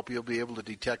subtle slope you'll be able to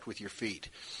detect with your feet.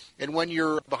 And when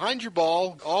you're behind your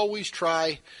ball, always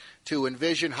try to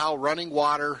envision how running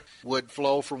water would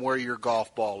flow from where your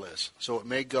golf ball is. So it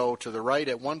may go to the right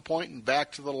at one point and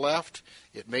back to the left.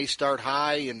 It may start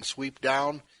high and sweep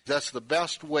down. That's the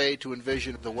best way to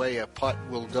envision the way a putt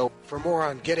will go. For more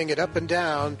on getting it up and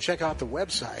down, check out the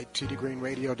website,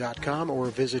 tdgreenradio.com, or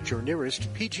visit your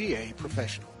nearest PGA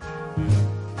professional.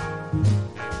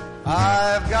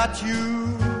 I've got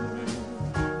you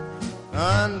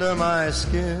under my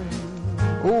skin.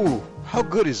 Ooh, how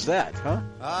good is that, huh?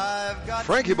 I've got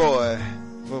Frankie boy. A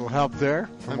little help there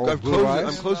from I'm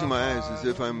I'm closing my eyes as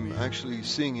if I'm actually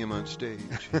seeing him on stage.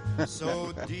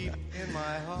 so deep in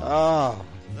my heart. Oh,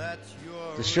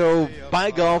 the show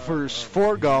by golfers,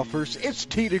 for golfers. It's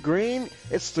Tee to Green.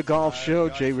 It's the golf show.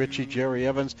 Jay Ritchie, Jerry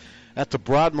Evans at the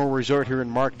Broadmoor Resort here in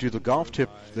Mark. Do the golf tip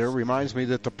there reminds me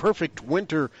that the perfect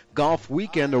winter golf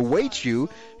weekend awaits you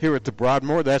here at the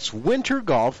Broadmoor. That's winter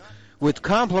golf with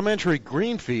complimentary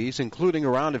green fees, including a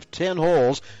round of 10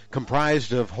 holes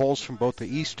comprised of holes from both the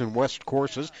east and west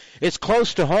courses. It's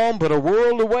close to home, but a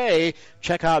world away.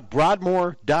 Check out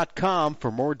Broadmoor.com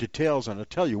for more details. And I'll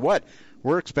tell you what,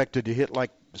 we're expected to hit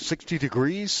like 60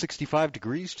 degrees, 65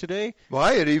 degrees today. Well,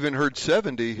 I had even heard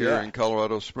 70 here in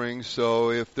Colorado Springs,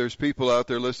 so if there's people out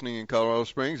there listening in Colorado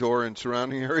Springs or in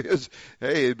surrounding areas,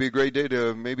 hey, it'd be a great day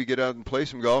to maybe get out and play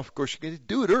some golf. Of course, you can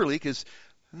do it early because,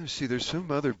 let's see, there's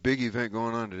some other big event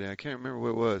going on today. I can't remember what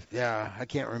it was. Yeah, I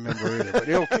can't remember either, but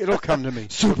it'll come to me.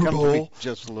 Super Bowl. To me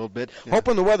just a little bit. Yeah.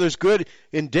 Hoping the weather's good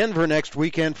in Denver next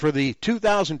weekend for the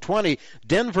 2020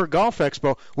 Denver Golf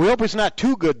Expo. We hope it's not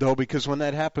too good, though, because when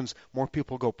that happens, more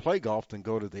people go play golf than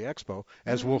go to the expo,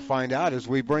 as we'll find out as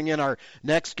we bring in our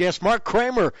next guest. Mark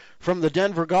Kramer from the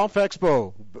Denver Golf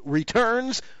Expo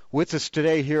returns with us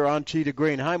today here on Tee to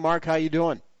Green. Hi, Mark. How you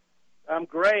doing? I'm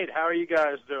great. How are you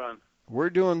guys doing? We're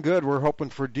doing good. We're hoping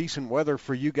for decent weather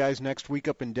for you guys next week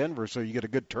up in Denver, so you get a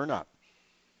good turnout.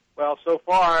 Well, so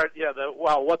far,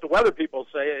 what the weather people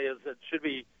say is it should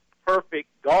be perfect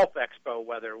golf expo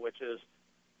weather, which is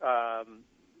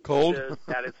cold.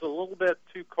 That it's a little bit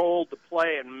too cold to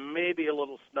play and maybe a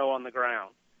little snow on the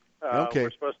ground. Okay.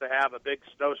 We're supposed to have a big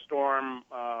snowstorm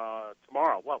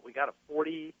tomorrow. We got a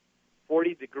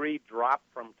 40-degree drop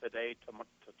from today to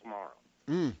tomorrow.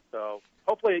 So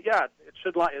hopefully,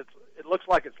 it looks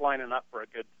like it's lining up for a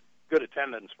good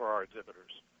attendance for our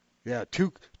exhibitors. Yeah,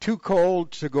 too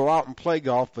cold to go out and play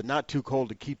golf, but not too cold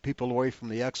to keep people away from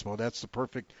the expo. That's the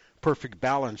perfect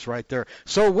balance right there.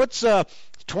 So what's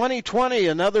 2020?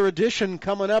 Another edition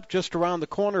coming up just around the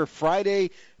corner,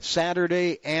 Friday,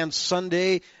 Saturday, and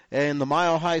Sunday in the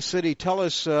Mile High City. Tell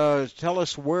us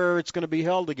where it's going to be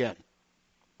held again.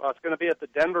 Well, it's going to be at the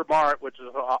Denver Mart, which is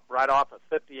right off of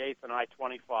 58th and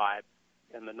I-25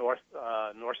 in the north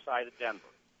side of Denver.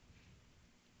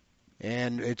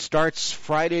 And it starts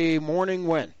Friday morning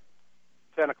when?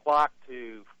 10 o'clock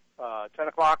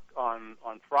on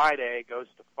Friday, goes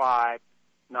to 5,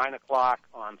 9 o'clock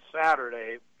on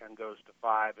Saturday, and goes to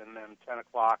 5, and then 10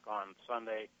 o'clock on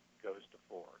Sunday goes to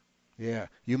 4. Yeah,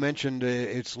 you mentioned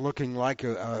it's looking like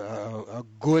a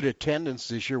good attendance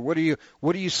this year. What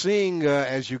are you seeing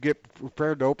as you get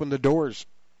prepared to open the doors?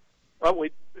 Well,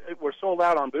 we're sold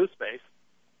out on booth space,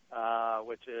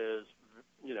 which is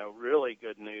really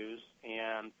good news.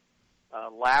 And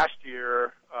Last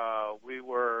year, we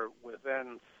were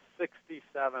within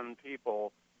 67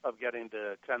 people of getting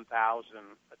to 10,000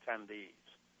 attendees.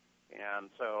 And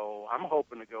so I'm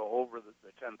hoping to go over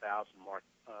the 10,000 mark.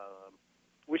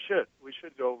 We should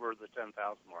go over the 10,000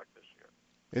 mark this year.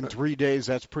 In 3 days,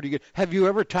 that's pretty good. Have you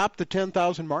ever topped the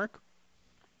 10,000 mark?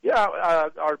 Yeah,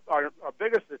 our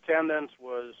biggest attendance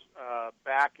was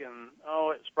back in,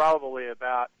 it's probably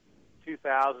about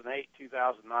 2008,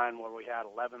 2009, where we had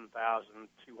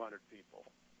 11,200 people.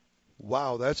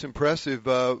 Wow, that's impressive.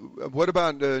 What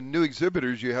about new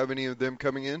exhibitors? You have any of them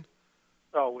coming in?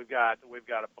 Oh, we've got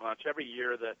a bunch. Every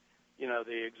year that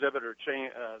the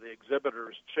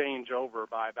exhibitors change over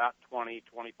by about 20-25%.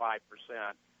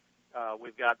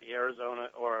 We've got the Arizona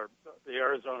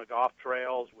Golf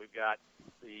Trails. We've got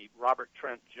the Robert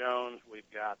Trent Jones. We've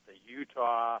got the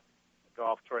Utah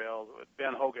Golf Trails.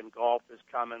 Ben Hogan Golf is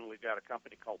coming. We've got a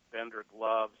company called Bender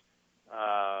Gloves.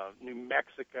 New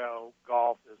Mexico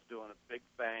Golf is doing a big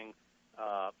thing,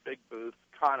 big booth.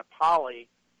 Conapali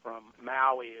from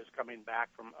Maui is coming back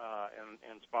from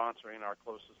and sponsoring our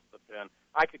closest to the pin.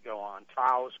 I could go on.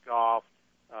 Taos Golf,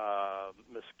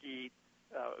 Mesquite.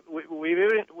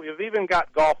 We've even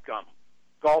got golf gum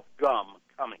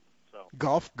coming. So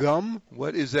golf gum?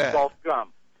 What is that? Golf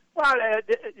gum. Well,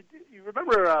 you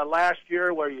remember last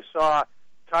year where you saw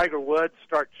Tiger Woods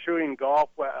start chewing golf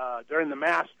during the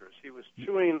Masters? He was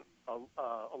chewing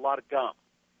a lot of gum.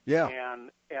 Yeah.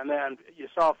 And then you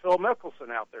saw Phil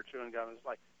Mickelson out there chewing gum. It's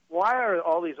like, why are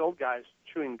all these old guys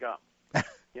chewing gum?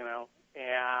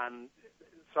 And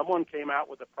someone came out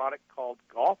with a product called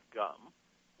golf gum.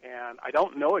 And I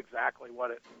don't know exactly what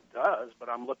it does, but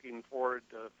I'm looking forward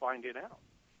to finding out.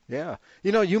 Yeah,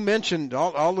 you mentioned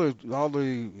all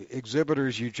the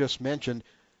exhibitors you just mentioned.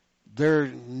 They're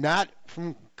not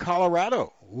from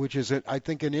Colorado, which is, I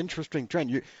think, an interesting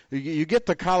trend. You get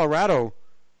the Colorado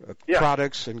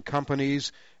products and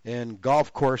companies and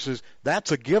golf courses.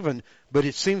 That's a given, but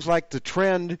it seems like the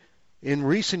trend in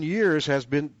recent years has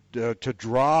been to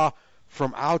draw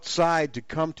from outside to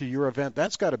come to your event.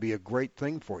 That's got to be a great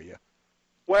thing for you.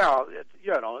 Well, it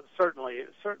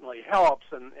certainly helps,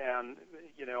 and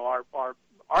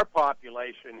our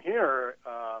population here.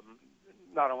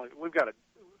 Not only we've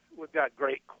got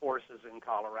great courses in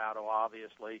Colorado,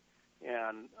 obviously,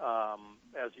 and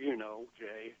as you know,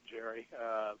 Jerry,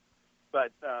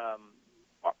 but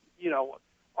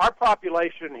our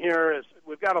population here is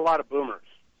we've got a lot of boomers.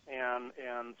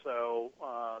 And so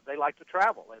they like to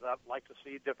travel. They like to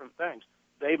see different things.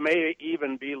 They may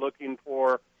even be looking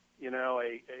for,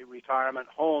 a retirement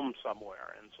home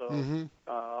somewhere. And so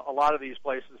a lot of these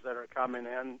places that are coming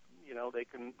in, they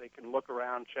can look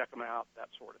around, check them out, that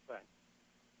sort of thing.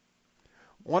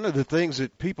 One of the things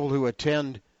that people who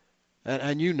attend,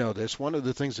 and you know this, one of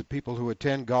the things that people who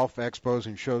attend golf expos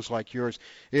and shows like yours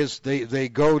is they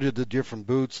go to the different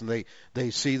booths and they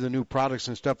see the new products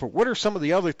and stuff. But what are some of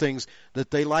the other things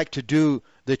that they like to do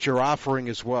that you're offering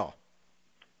as well?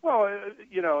 Well,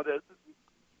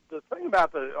 the thing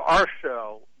about our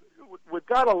show, we've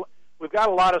got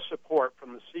a lot of support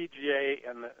from the CGA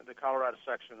and the Colorado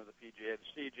section of the PGA.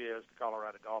 The CGA is the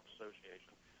Colorado Golf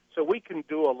Association. So we can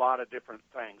do a lot of different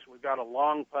things. We've got a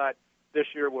long putt. This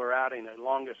year we're adding a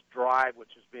longest drive,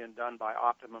 which is being done by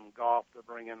Optimum Golf to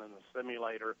bring in the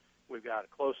simulator. We've got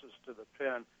closest to the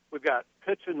pin. We've got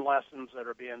pitching lessons that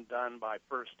are being done by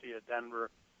First Tee of Denver.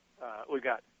 We've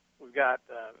got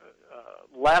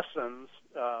lessons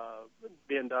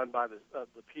being done by the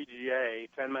PGA,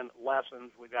 10-minute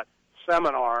lessons. We've got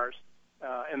seminars,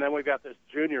 and then we've got this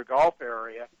junior golf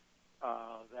area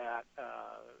that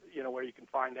where you can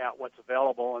find out what's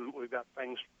available, and we've got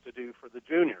things to do for the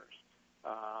juniors.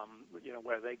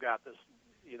 Where they got this,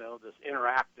 this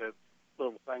interactive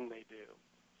little thing they do.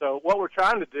 So what we're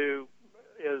trying to do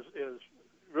is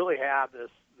really have this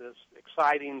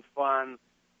exciting, fun,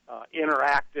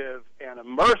 interactive, and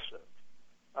immersive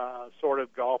sort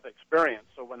of golf experience.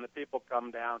 So when the people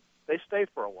come down, they stay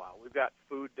for a while. We've got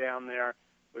food down there.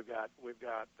 We've got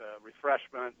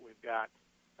refreshment. We've got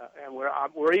and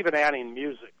we're even adding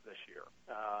music this year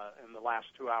in the last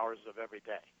 2 hours of every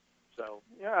day. So,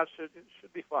 yeah, it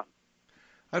should be fun.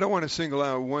 I don't want to single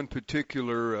out one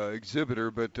particular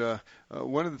exhibitor, but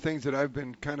one of the things that I've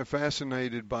been kind of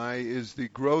fascinated by is the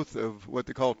growth of what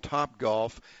they call Top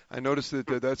Golf. I noticed that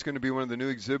that's going to be one of the new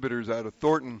exhibitors out of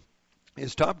Thornton.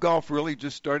 Is Top Golf really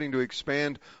just starting to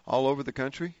expand all over the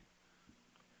country?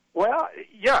 Well,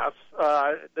 yes.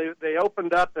 They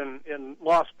opened up in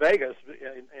Las Vegas,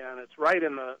 and it's right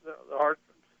in the heart,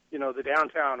 the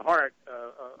downtown heart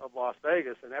of Las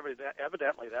Vegas, and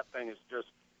evidently that thing is just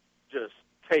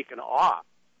taken off.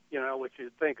 which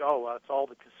you'd think, oh, well, it's all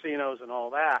the casinos and all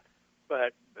that.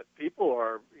 But people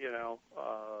are,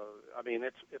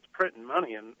 it's printing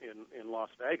money in Las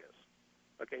Vegas.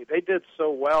 Okay, they did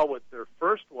so well with their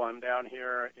first one down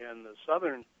here in the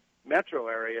southern metro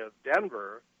area of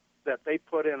Denver that they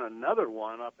put in another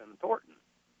one up in Thornton.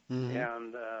 Mm-hmm.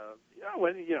 And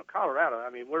Colorado. I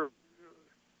mean,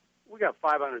 we got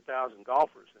 500,000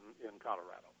 golfers in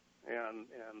Colorado, and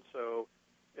so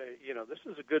this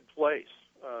is a good place,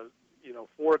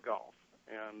 for golf,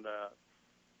 and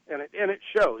it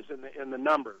shows in the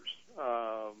numbers.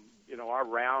 Our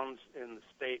rounds in the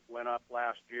state went up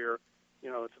last year.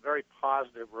 It's a very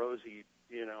positive, rosy,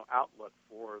 outlook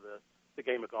for the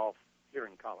game of golf here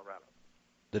in Colorado.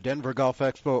 The Denver Golf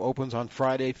Expo opens on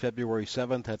Friday, February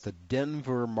 7th at the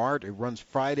Denver Mart. It runs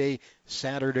Friday,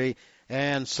 Saturday,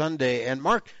 and Sunday. And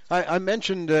Mark, I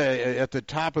mentioned at the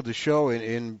top of the show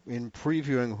in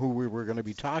previewing who we were going to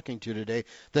be talking to today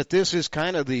that this is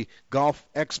kind of the Golf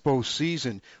Expo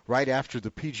season right after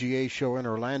the PGA show in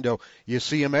Orlando. You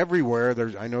see them everywhere.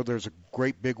 I know there's a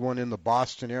great big one in the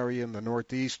Boston area in the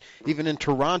Northeast. Even in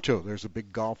Toronto, there's a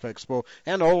big Golf Expo,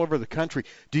 and all over the country.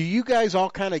 Do you guys all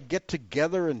kind of get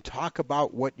together and talk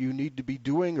about what you need to be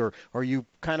doing, or you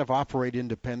kind of operate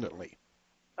independently?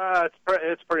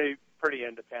 It's pretty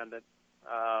independent.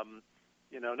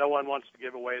 No one wants to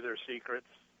give away their secrets,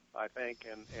 I think,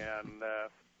 and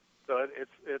so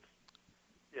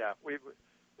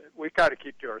we kind of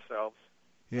keep to ourselves.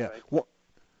 Yeah. Well,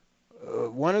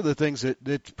 one of the things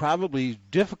that's probably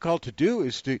difficult to do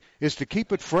is to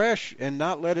keep it fresh and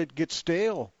not let it get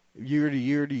stale year to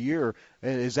year to year.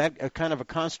 Is that a kind of a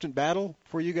constant battle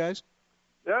for you guys?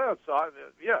 Yeah, it's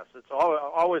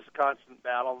always a constant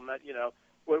battle, and that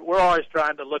we're always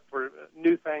trying to look for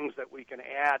new things that we can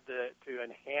add to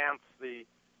enhance the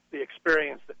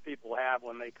experience that people have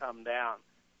when they come down.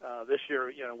 This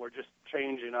year, we're just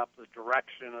changing up the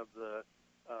direction of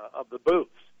the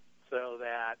booths so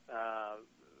that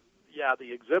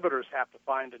the exhibitors have to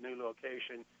find a new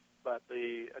location, but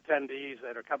the attendees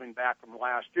that are coming back from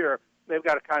last year, they've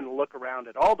got to kind of look around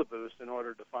at all the booths in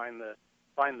order to find the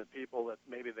people that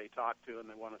maybe they talked to and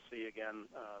they want to see again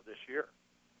this year.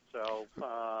 So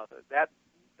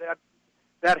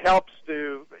that helps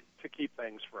to keep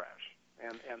things fresh,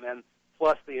 and then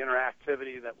plus the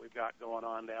interactivity that we've got going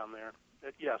on down there.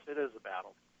 Yes, it is a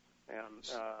battle, and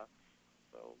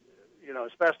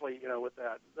especially with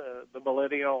the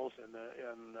millennials and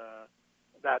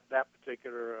that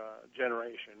particular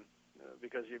generation,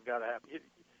 because you've got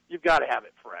to have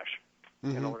it fresh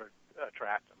in order to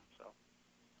attract them. So,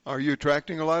 are you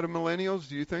attracting a lot of millennials,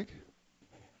 do you think?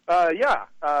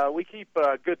 We keep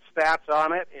good stats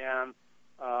on it, and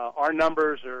our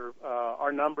numbers are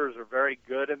very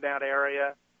good in that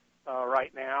area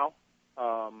right now.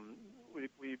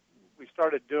 We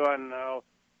started doing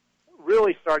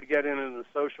really started getting into the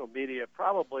social media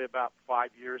probably about 5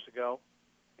 years ago,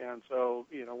 and so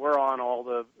we're on all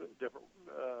the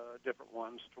different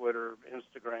ones: Twitter,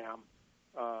 Instagram,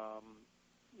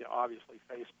 obviously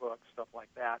Facebook, stuff like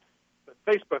that. But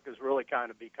Facebook has really kind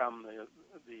of become the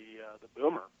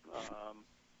boomer.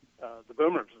 The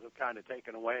boomers have kind of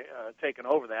taken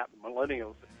over that. The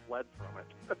millennials have fled from it.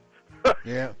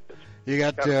 Yeah, you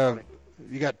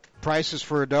got prices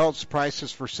for adults,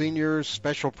 prices for seniors,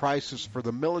 special prices for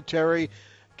the military,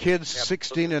 kids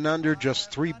 16 and under, just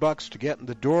 $3 to get in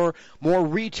the door. More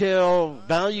retail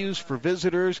values for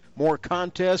visitors, more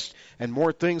contests, and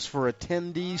more things for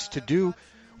attendees to do.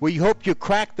 We hope you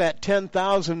crack that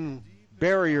 10,000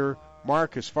 barrier,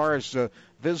 Mark, as far as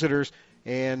visitors,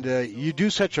 and you do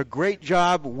such a great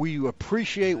job. We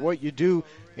appreciate what you do,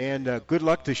 and good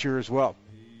luck this year as well.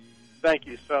 Thank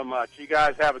you so much. You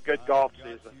guys have a good golf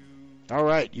season. All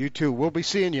right, you too. We'll be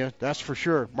seeing you, that's for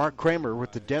sure. Mark Kramer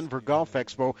with the Denver Golf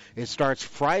Expo. It starts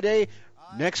Friday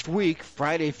next week,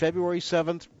 Friday, February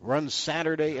 7th, runs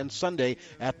Saturday and Sunday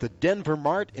at the Denver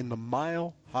Mart in the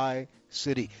Mile High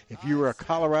City. If you're a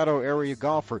Colorado area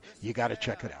golfer, you got to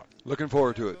check it out. Looking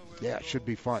forward to it. Yeah, it should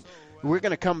be fun. We're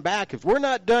going to come back. If we're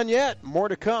not done yet, more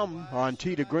to come on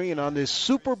Tee to Green on this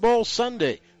Super Bowl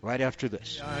Sunday right after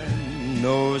this. I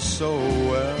know so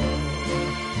well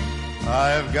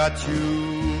I've got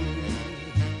you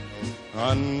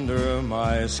under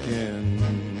my skin.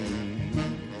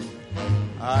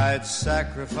 I'd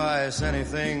sacrifice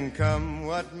anything, come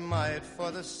what might,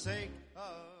 for the sake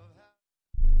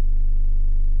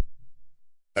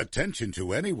Attention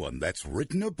to anyone that's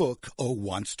written a book or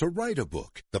wants to write a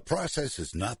book. The process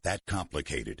is not that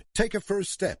complicated. Take a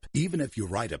first step. Even if you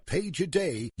write a page a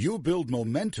day, you'll build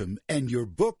momentum and your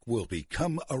book will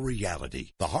become a reality.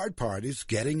 The hard part is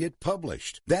getting it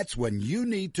published. That's when you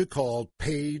need to call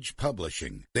Page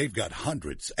Publishing. They've got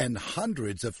hundreds and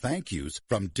hundreds of thank yous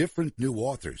from different new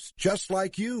authors, just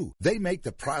like you. They make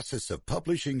the process of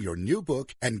publishing your new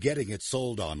book and getting it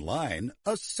sold online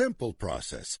a simple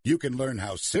process. You can learn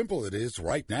how simple it is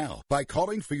right now by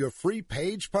calling for your free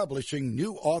Page Publishing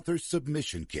New Author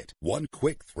Submission Kit. One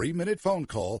quick 3-minute phone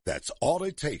call, that's all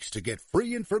it takes to get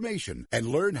free information and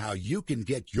learn how you can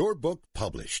get your book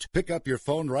published. Pick up your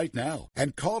phone right now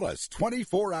and call us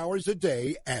 24 hours a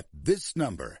day at this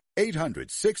number.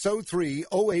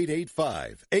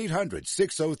 800-603-0885.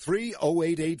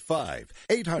 800-603-0885.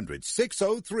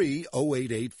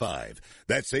 800-603-0885.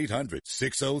 That's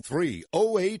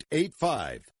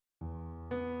 800-603-0885.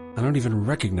 I don't even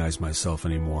recognize myself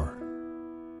anymore.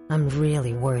 I'm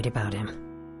really worried about him.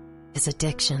 His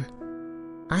addiction.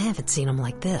 I haven't seen him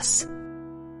like this.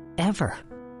 Ever.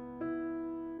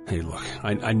 Hey, look,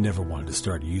 I never wanted to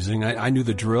start using. I knew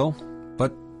the drill,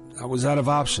 but I was out of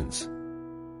options.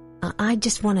 I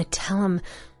just want to tell him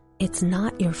it's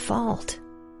not your fault.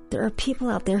 There are people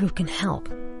out there who can help.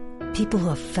 People who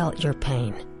have felt your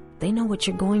pain. They know what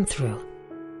you're going through.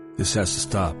 This has to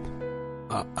stop.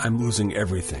 I'm losing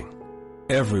everything.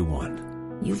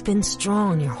 Everyone. You've been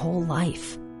strong your whole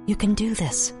life. You can do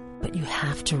this, but you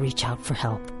have to reach out for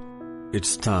help.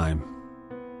 It's time.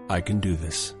 I can do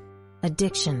this.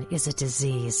 Addiction is a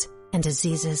disease, and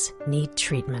diseases need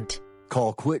treatment.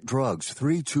 Call Quit Drugs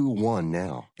 321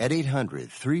 now at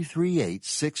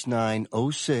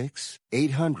 800-338-6906.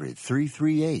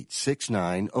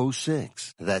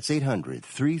 800-338-6906. That's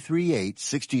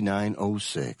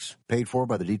 800-338-6906. Paid for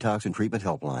by the Detox and Treatment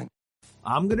Helpline.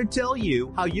 I'm going to tell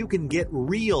you how you can get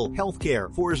real health care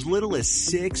for as little as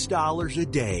 $6 a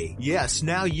day. Yes,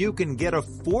 now you can get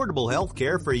affordable health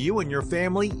care for you and your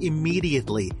family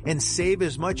immediately and save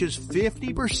as much as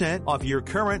 50% off your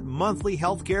current monthly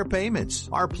health care payments.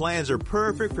 Our plans are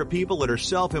perfect for people that are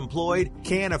self-employed,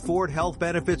 can't afford health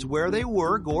benefits where they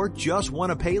work, or just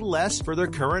want to pay less for their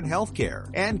current health care.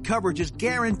 And coverage is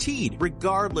guaranteed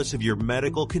regardless of your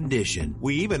medical condition.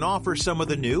 We even offer some of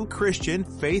the new Christian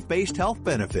faith-based health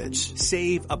benefits.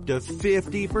 Save up to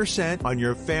 50% on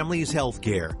your family's health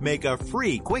care. Make a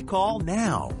free quick call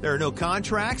now. There are no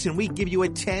contracts and we give you a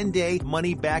 10-day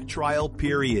money-back trial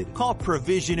period. Call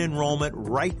Provision Enrollment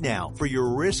right now for your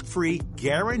risk-free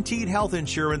guaranteed health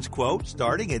insurance quote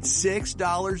starting at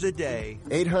 $6 a day.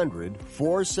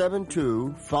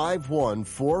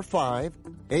 800-472-5145.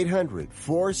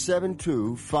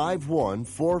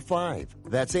 800-472-5145.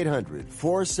 That's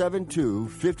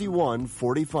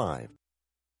 800-472-5145.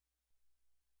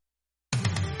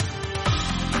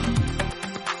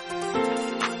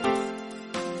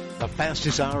 The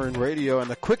fastest hour in radio and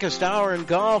the quickest hour in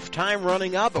golf. Time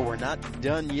running up, but we're not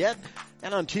done yet.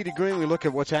 And on Tee to Green, we look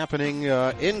at what's happening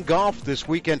in golf this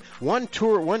weekend. One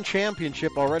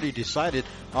championship already decided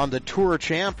on the Tour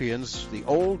champions, the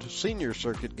old senior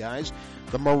circuit guys.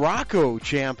 The Morocco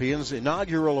champions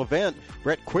inaugural event.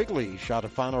 Brett Quigley shot a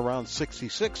final round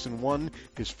 66 and won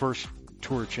his first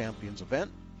Tour champions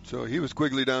event. So he was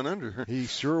Quigley down under. He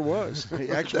sure was. He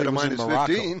actually was minus in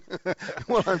Morocco. 15.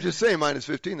 Well, I'm just saying minus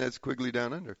 15, that's Quigley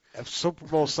down under. Super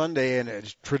Bowl Sunday, and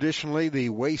it's traditionally the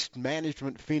Waste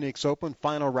Management Phoenix Open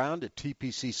final round at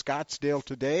TPC Scottsdale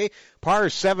today. Par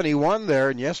 71 there,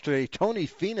 and yesterday Tony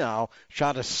Finau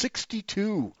shot a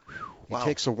 62. He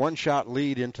takes a one-shot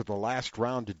lead into the last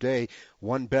round today.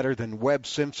 One better than Webb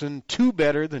Simpson, two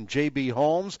better than J.B.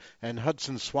 Holmes and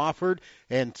Hudson Swafford,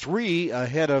 and three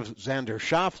ahead of Xander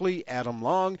Schauffele, Adam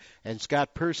Long, and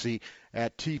Scott Percy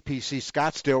at TPC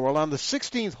Scottsdale. Well, on the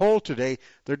 16th hole today,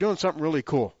 they're doing something really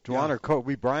cool to honor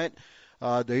Kobe Bryant.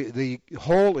 The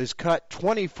hole is cut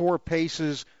 24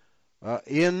 paces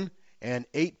in and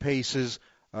 8 paces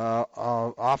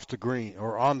off the green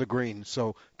or on the green,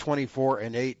 so 24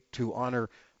 and 8 to honor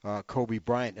Kobe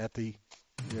Bryant at the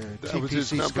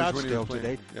TPC Scottsdale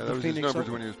today. Yeah, that was his numbers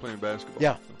when he was playing basketball.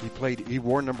 Yeah, he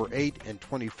wore number 8 and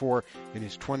 24 in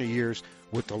his 20 years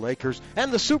with the Lakers.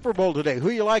 And the Super Bowl today. Who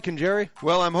you liking, Jerry?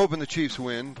 Well, I'm hoping the Chiefs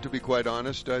win, to be quite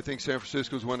honest. I think San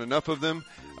Francisco's won enough of them.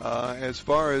 As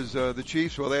far as the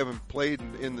Chiefs, well, they haven't played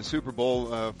in the Super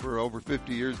Bowl for over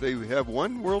 50 years. They have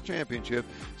one world championship,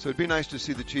 so it'd be nice to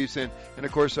see the Chiefs in. And,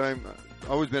 of course, I'm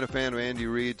always been a fan of Andy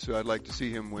Reid, so I'd like to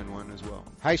see him win one as well.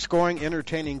 High-scoring,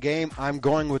 entertaining game. I'm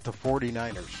going with the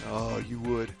 49ers. Oh, you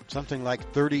would. Something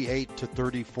like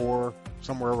 38-34,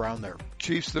 somewhere around there.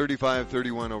 Chiefs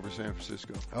 35-31 over San Francisco.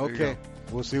 Francisco. Okay,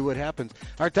 we'll see what happens.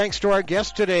 Our thanks to our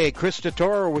guest today, Krista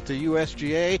Toro with the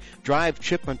USGA,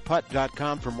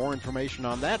 drivechipandputt.com for more information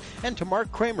on that, and to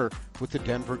Mark Kramer with the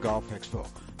Denver Golf Expo.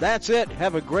 That's it.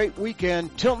 Have a great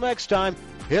weekend. Till next time,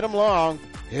 hit 'em long,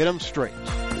 hit 'em straight.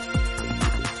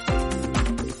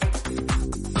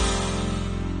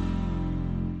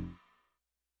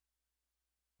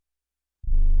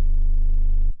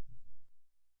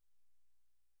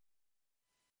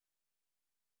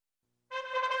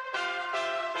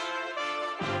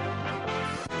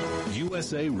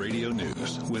 USA Radio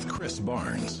News with Chris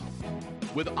Barnes.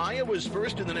 With Iowa's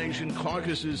first-in-the-nation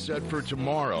caucuses set for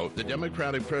tomorrow, the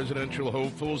Democratic presidential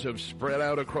hopefuls have spread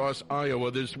out across Iowa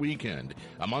this weekend.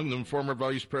 Among them, former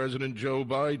Vice President Joe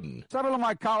Biden. Several of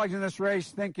my colleagues in this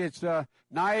race think it's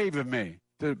naive of me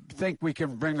to think we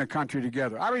can bring the country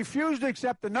together. I refuse to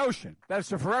accept the notion that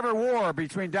it's a forever war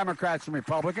between Democrats and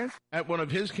Republicans. At one of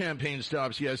his campaign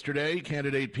stops yesterday,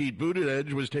 candidate Pete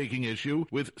Buttigieg was taking issue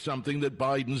with something that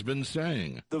Biden's been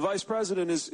saying. The vice president is